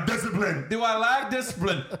 You lack discipline. Do I lack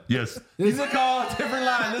discipline? Yes. You can call a different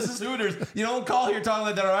line. This is Hooters. You don't call here talking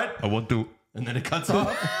like that, all right? I want to. And then it cuts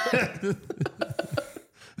off.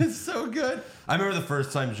 It's so good. I remember the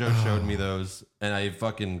first time Joe showed me those, and I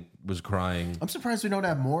fucking was crying. I'm surprised we don't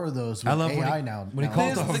have more of those with I love AI when he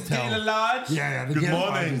calls the The hotel. Gator Lodge. Yeah, the Good Gator Lodge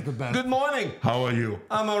morning. is the best. Good morning. How are you?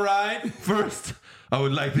 I'm all right. First, I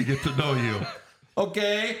would like to get to know you.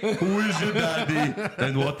 Okay. Who is your daddy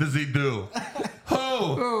and what does he do?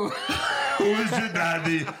 Who? Who is your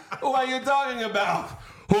daddy? Who are you talking about?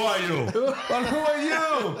 Who are you? Well, who are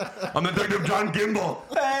you? I'm Detective John Kimball.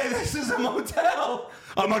 Hey, this is a motel.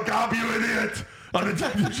 I'm a cop, you idiot. I'm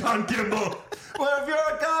Detective John Kimball. Well, if you're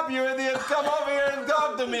a cop, you idiot, come over here and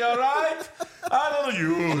talk to me, all right? I don't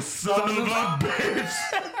You son of a bitch.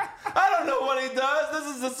 I don't know what he does. This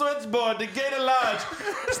is the switchboard, the Gator Lodge.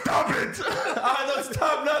 Stop it. I don't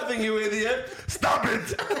stop nothing, you idiot. Stop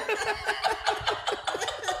it.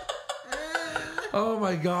 Oh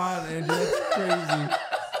my God, Andrew, that's crazy.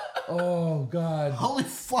 Oh God, Holy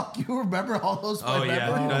fuck! You remember all those? Oh, by yeah,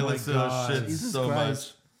 memory? dude, I my listen to those God. shit Jesus so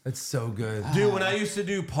Christ. that's so good. much. Dude, when I used to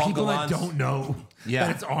do Paul People that Gallant's... don't know Yeah.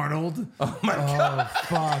 that it's Arnold. Oh, my God. Oh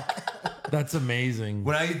fuck, that's amazing.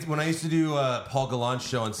 When I used to do Paul Gallant's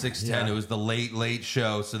show on 610, Yeah. it was the late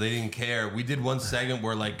show, so they didn't care. We did one segment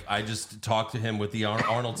where like I just talked to him with the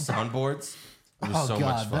Arnold soundboards. It was Oh so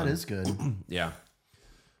God, much fun. that is good. Yeah.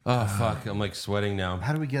 Oh fuck, I'm like sweating now.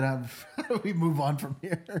 How do we get out? How do we move on from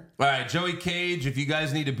here? All right, Joey Cage, if you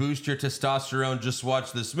guys need to boost your testosterone, just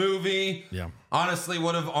watch this movie. Yeah. Honestly,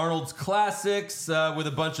 one of Arnold's classics with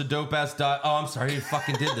a bunch of dope ass Oh, I'm sorry, you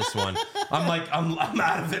fucking did this one. I'm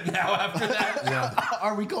out of it now after that. Yeah.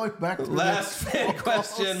 Are we going back to Last fan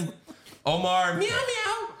question. Omar meow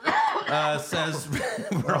meow says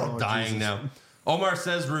we're all dying now. Omar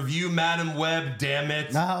says review Madam Web, damn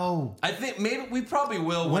it. No. I think maybe we probably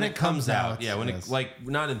will when it comes out. Yeah, when yes. it like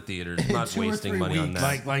not in theaters, not 2 or wasting 3 money on weeks.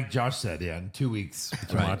 that. Like Josh said, yeah, in 2 weeks you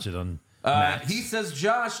can Right. watch it on. Max. He says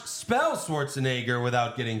Josh spell Schwarzenegger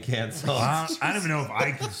without getting canceled. I don't even know if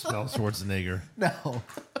I can spell Schwarzenegger. No.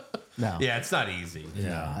 No. Yeah, it's not easy.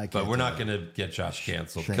 Yeah. I can't But we're do not it. going to get Josh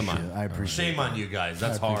canceled. Thank Come you. on. I appreciate Shame on you guys.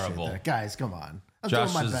 That's I appreciate horrible. that. Guys, come on. I'm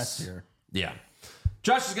Josh doing my is- best here. Yeah.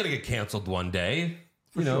 Josh is going to get canceled one day.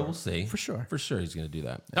 We'll see. For sure. For sure he's going to do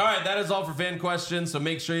that. All right, that is all for fan questions. So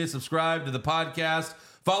make sure you subscribe to the podcast.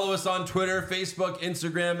 Follow us on Twitter, Facebook,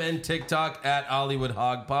 Instagram, and TikTok at Hollywood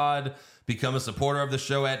Hog Pod. Become a supporter of the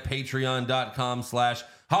show at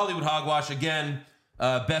patreon.com/Hollywood Hogwash. Again,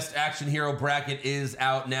 Best Action Hero bracket is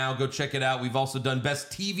out now. Go check it out. We've also done Best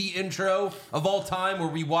TV Intro of all time, where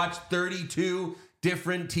we watched 32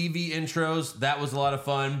 different TV intros. That was a lot of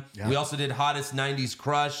fun. Yeah. We also did Hottest 90s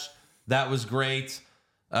Crush. That was great.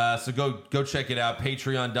 So go check it out.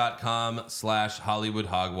 Patreon.com/Hollywood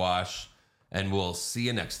Hogwash. And we'll see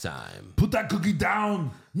you next time. Put that cookie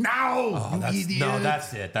down now, you idiot. No,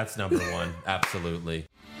 that's it. That's number one. Absolutely.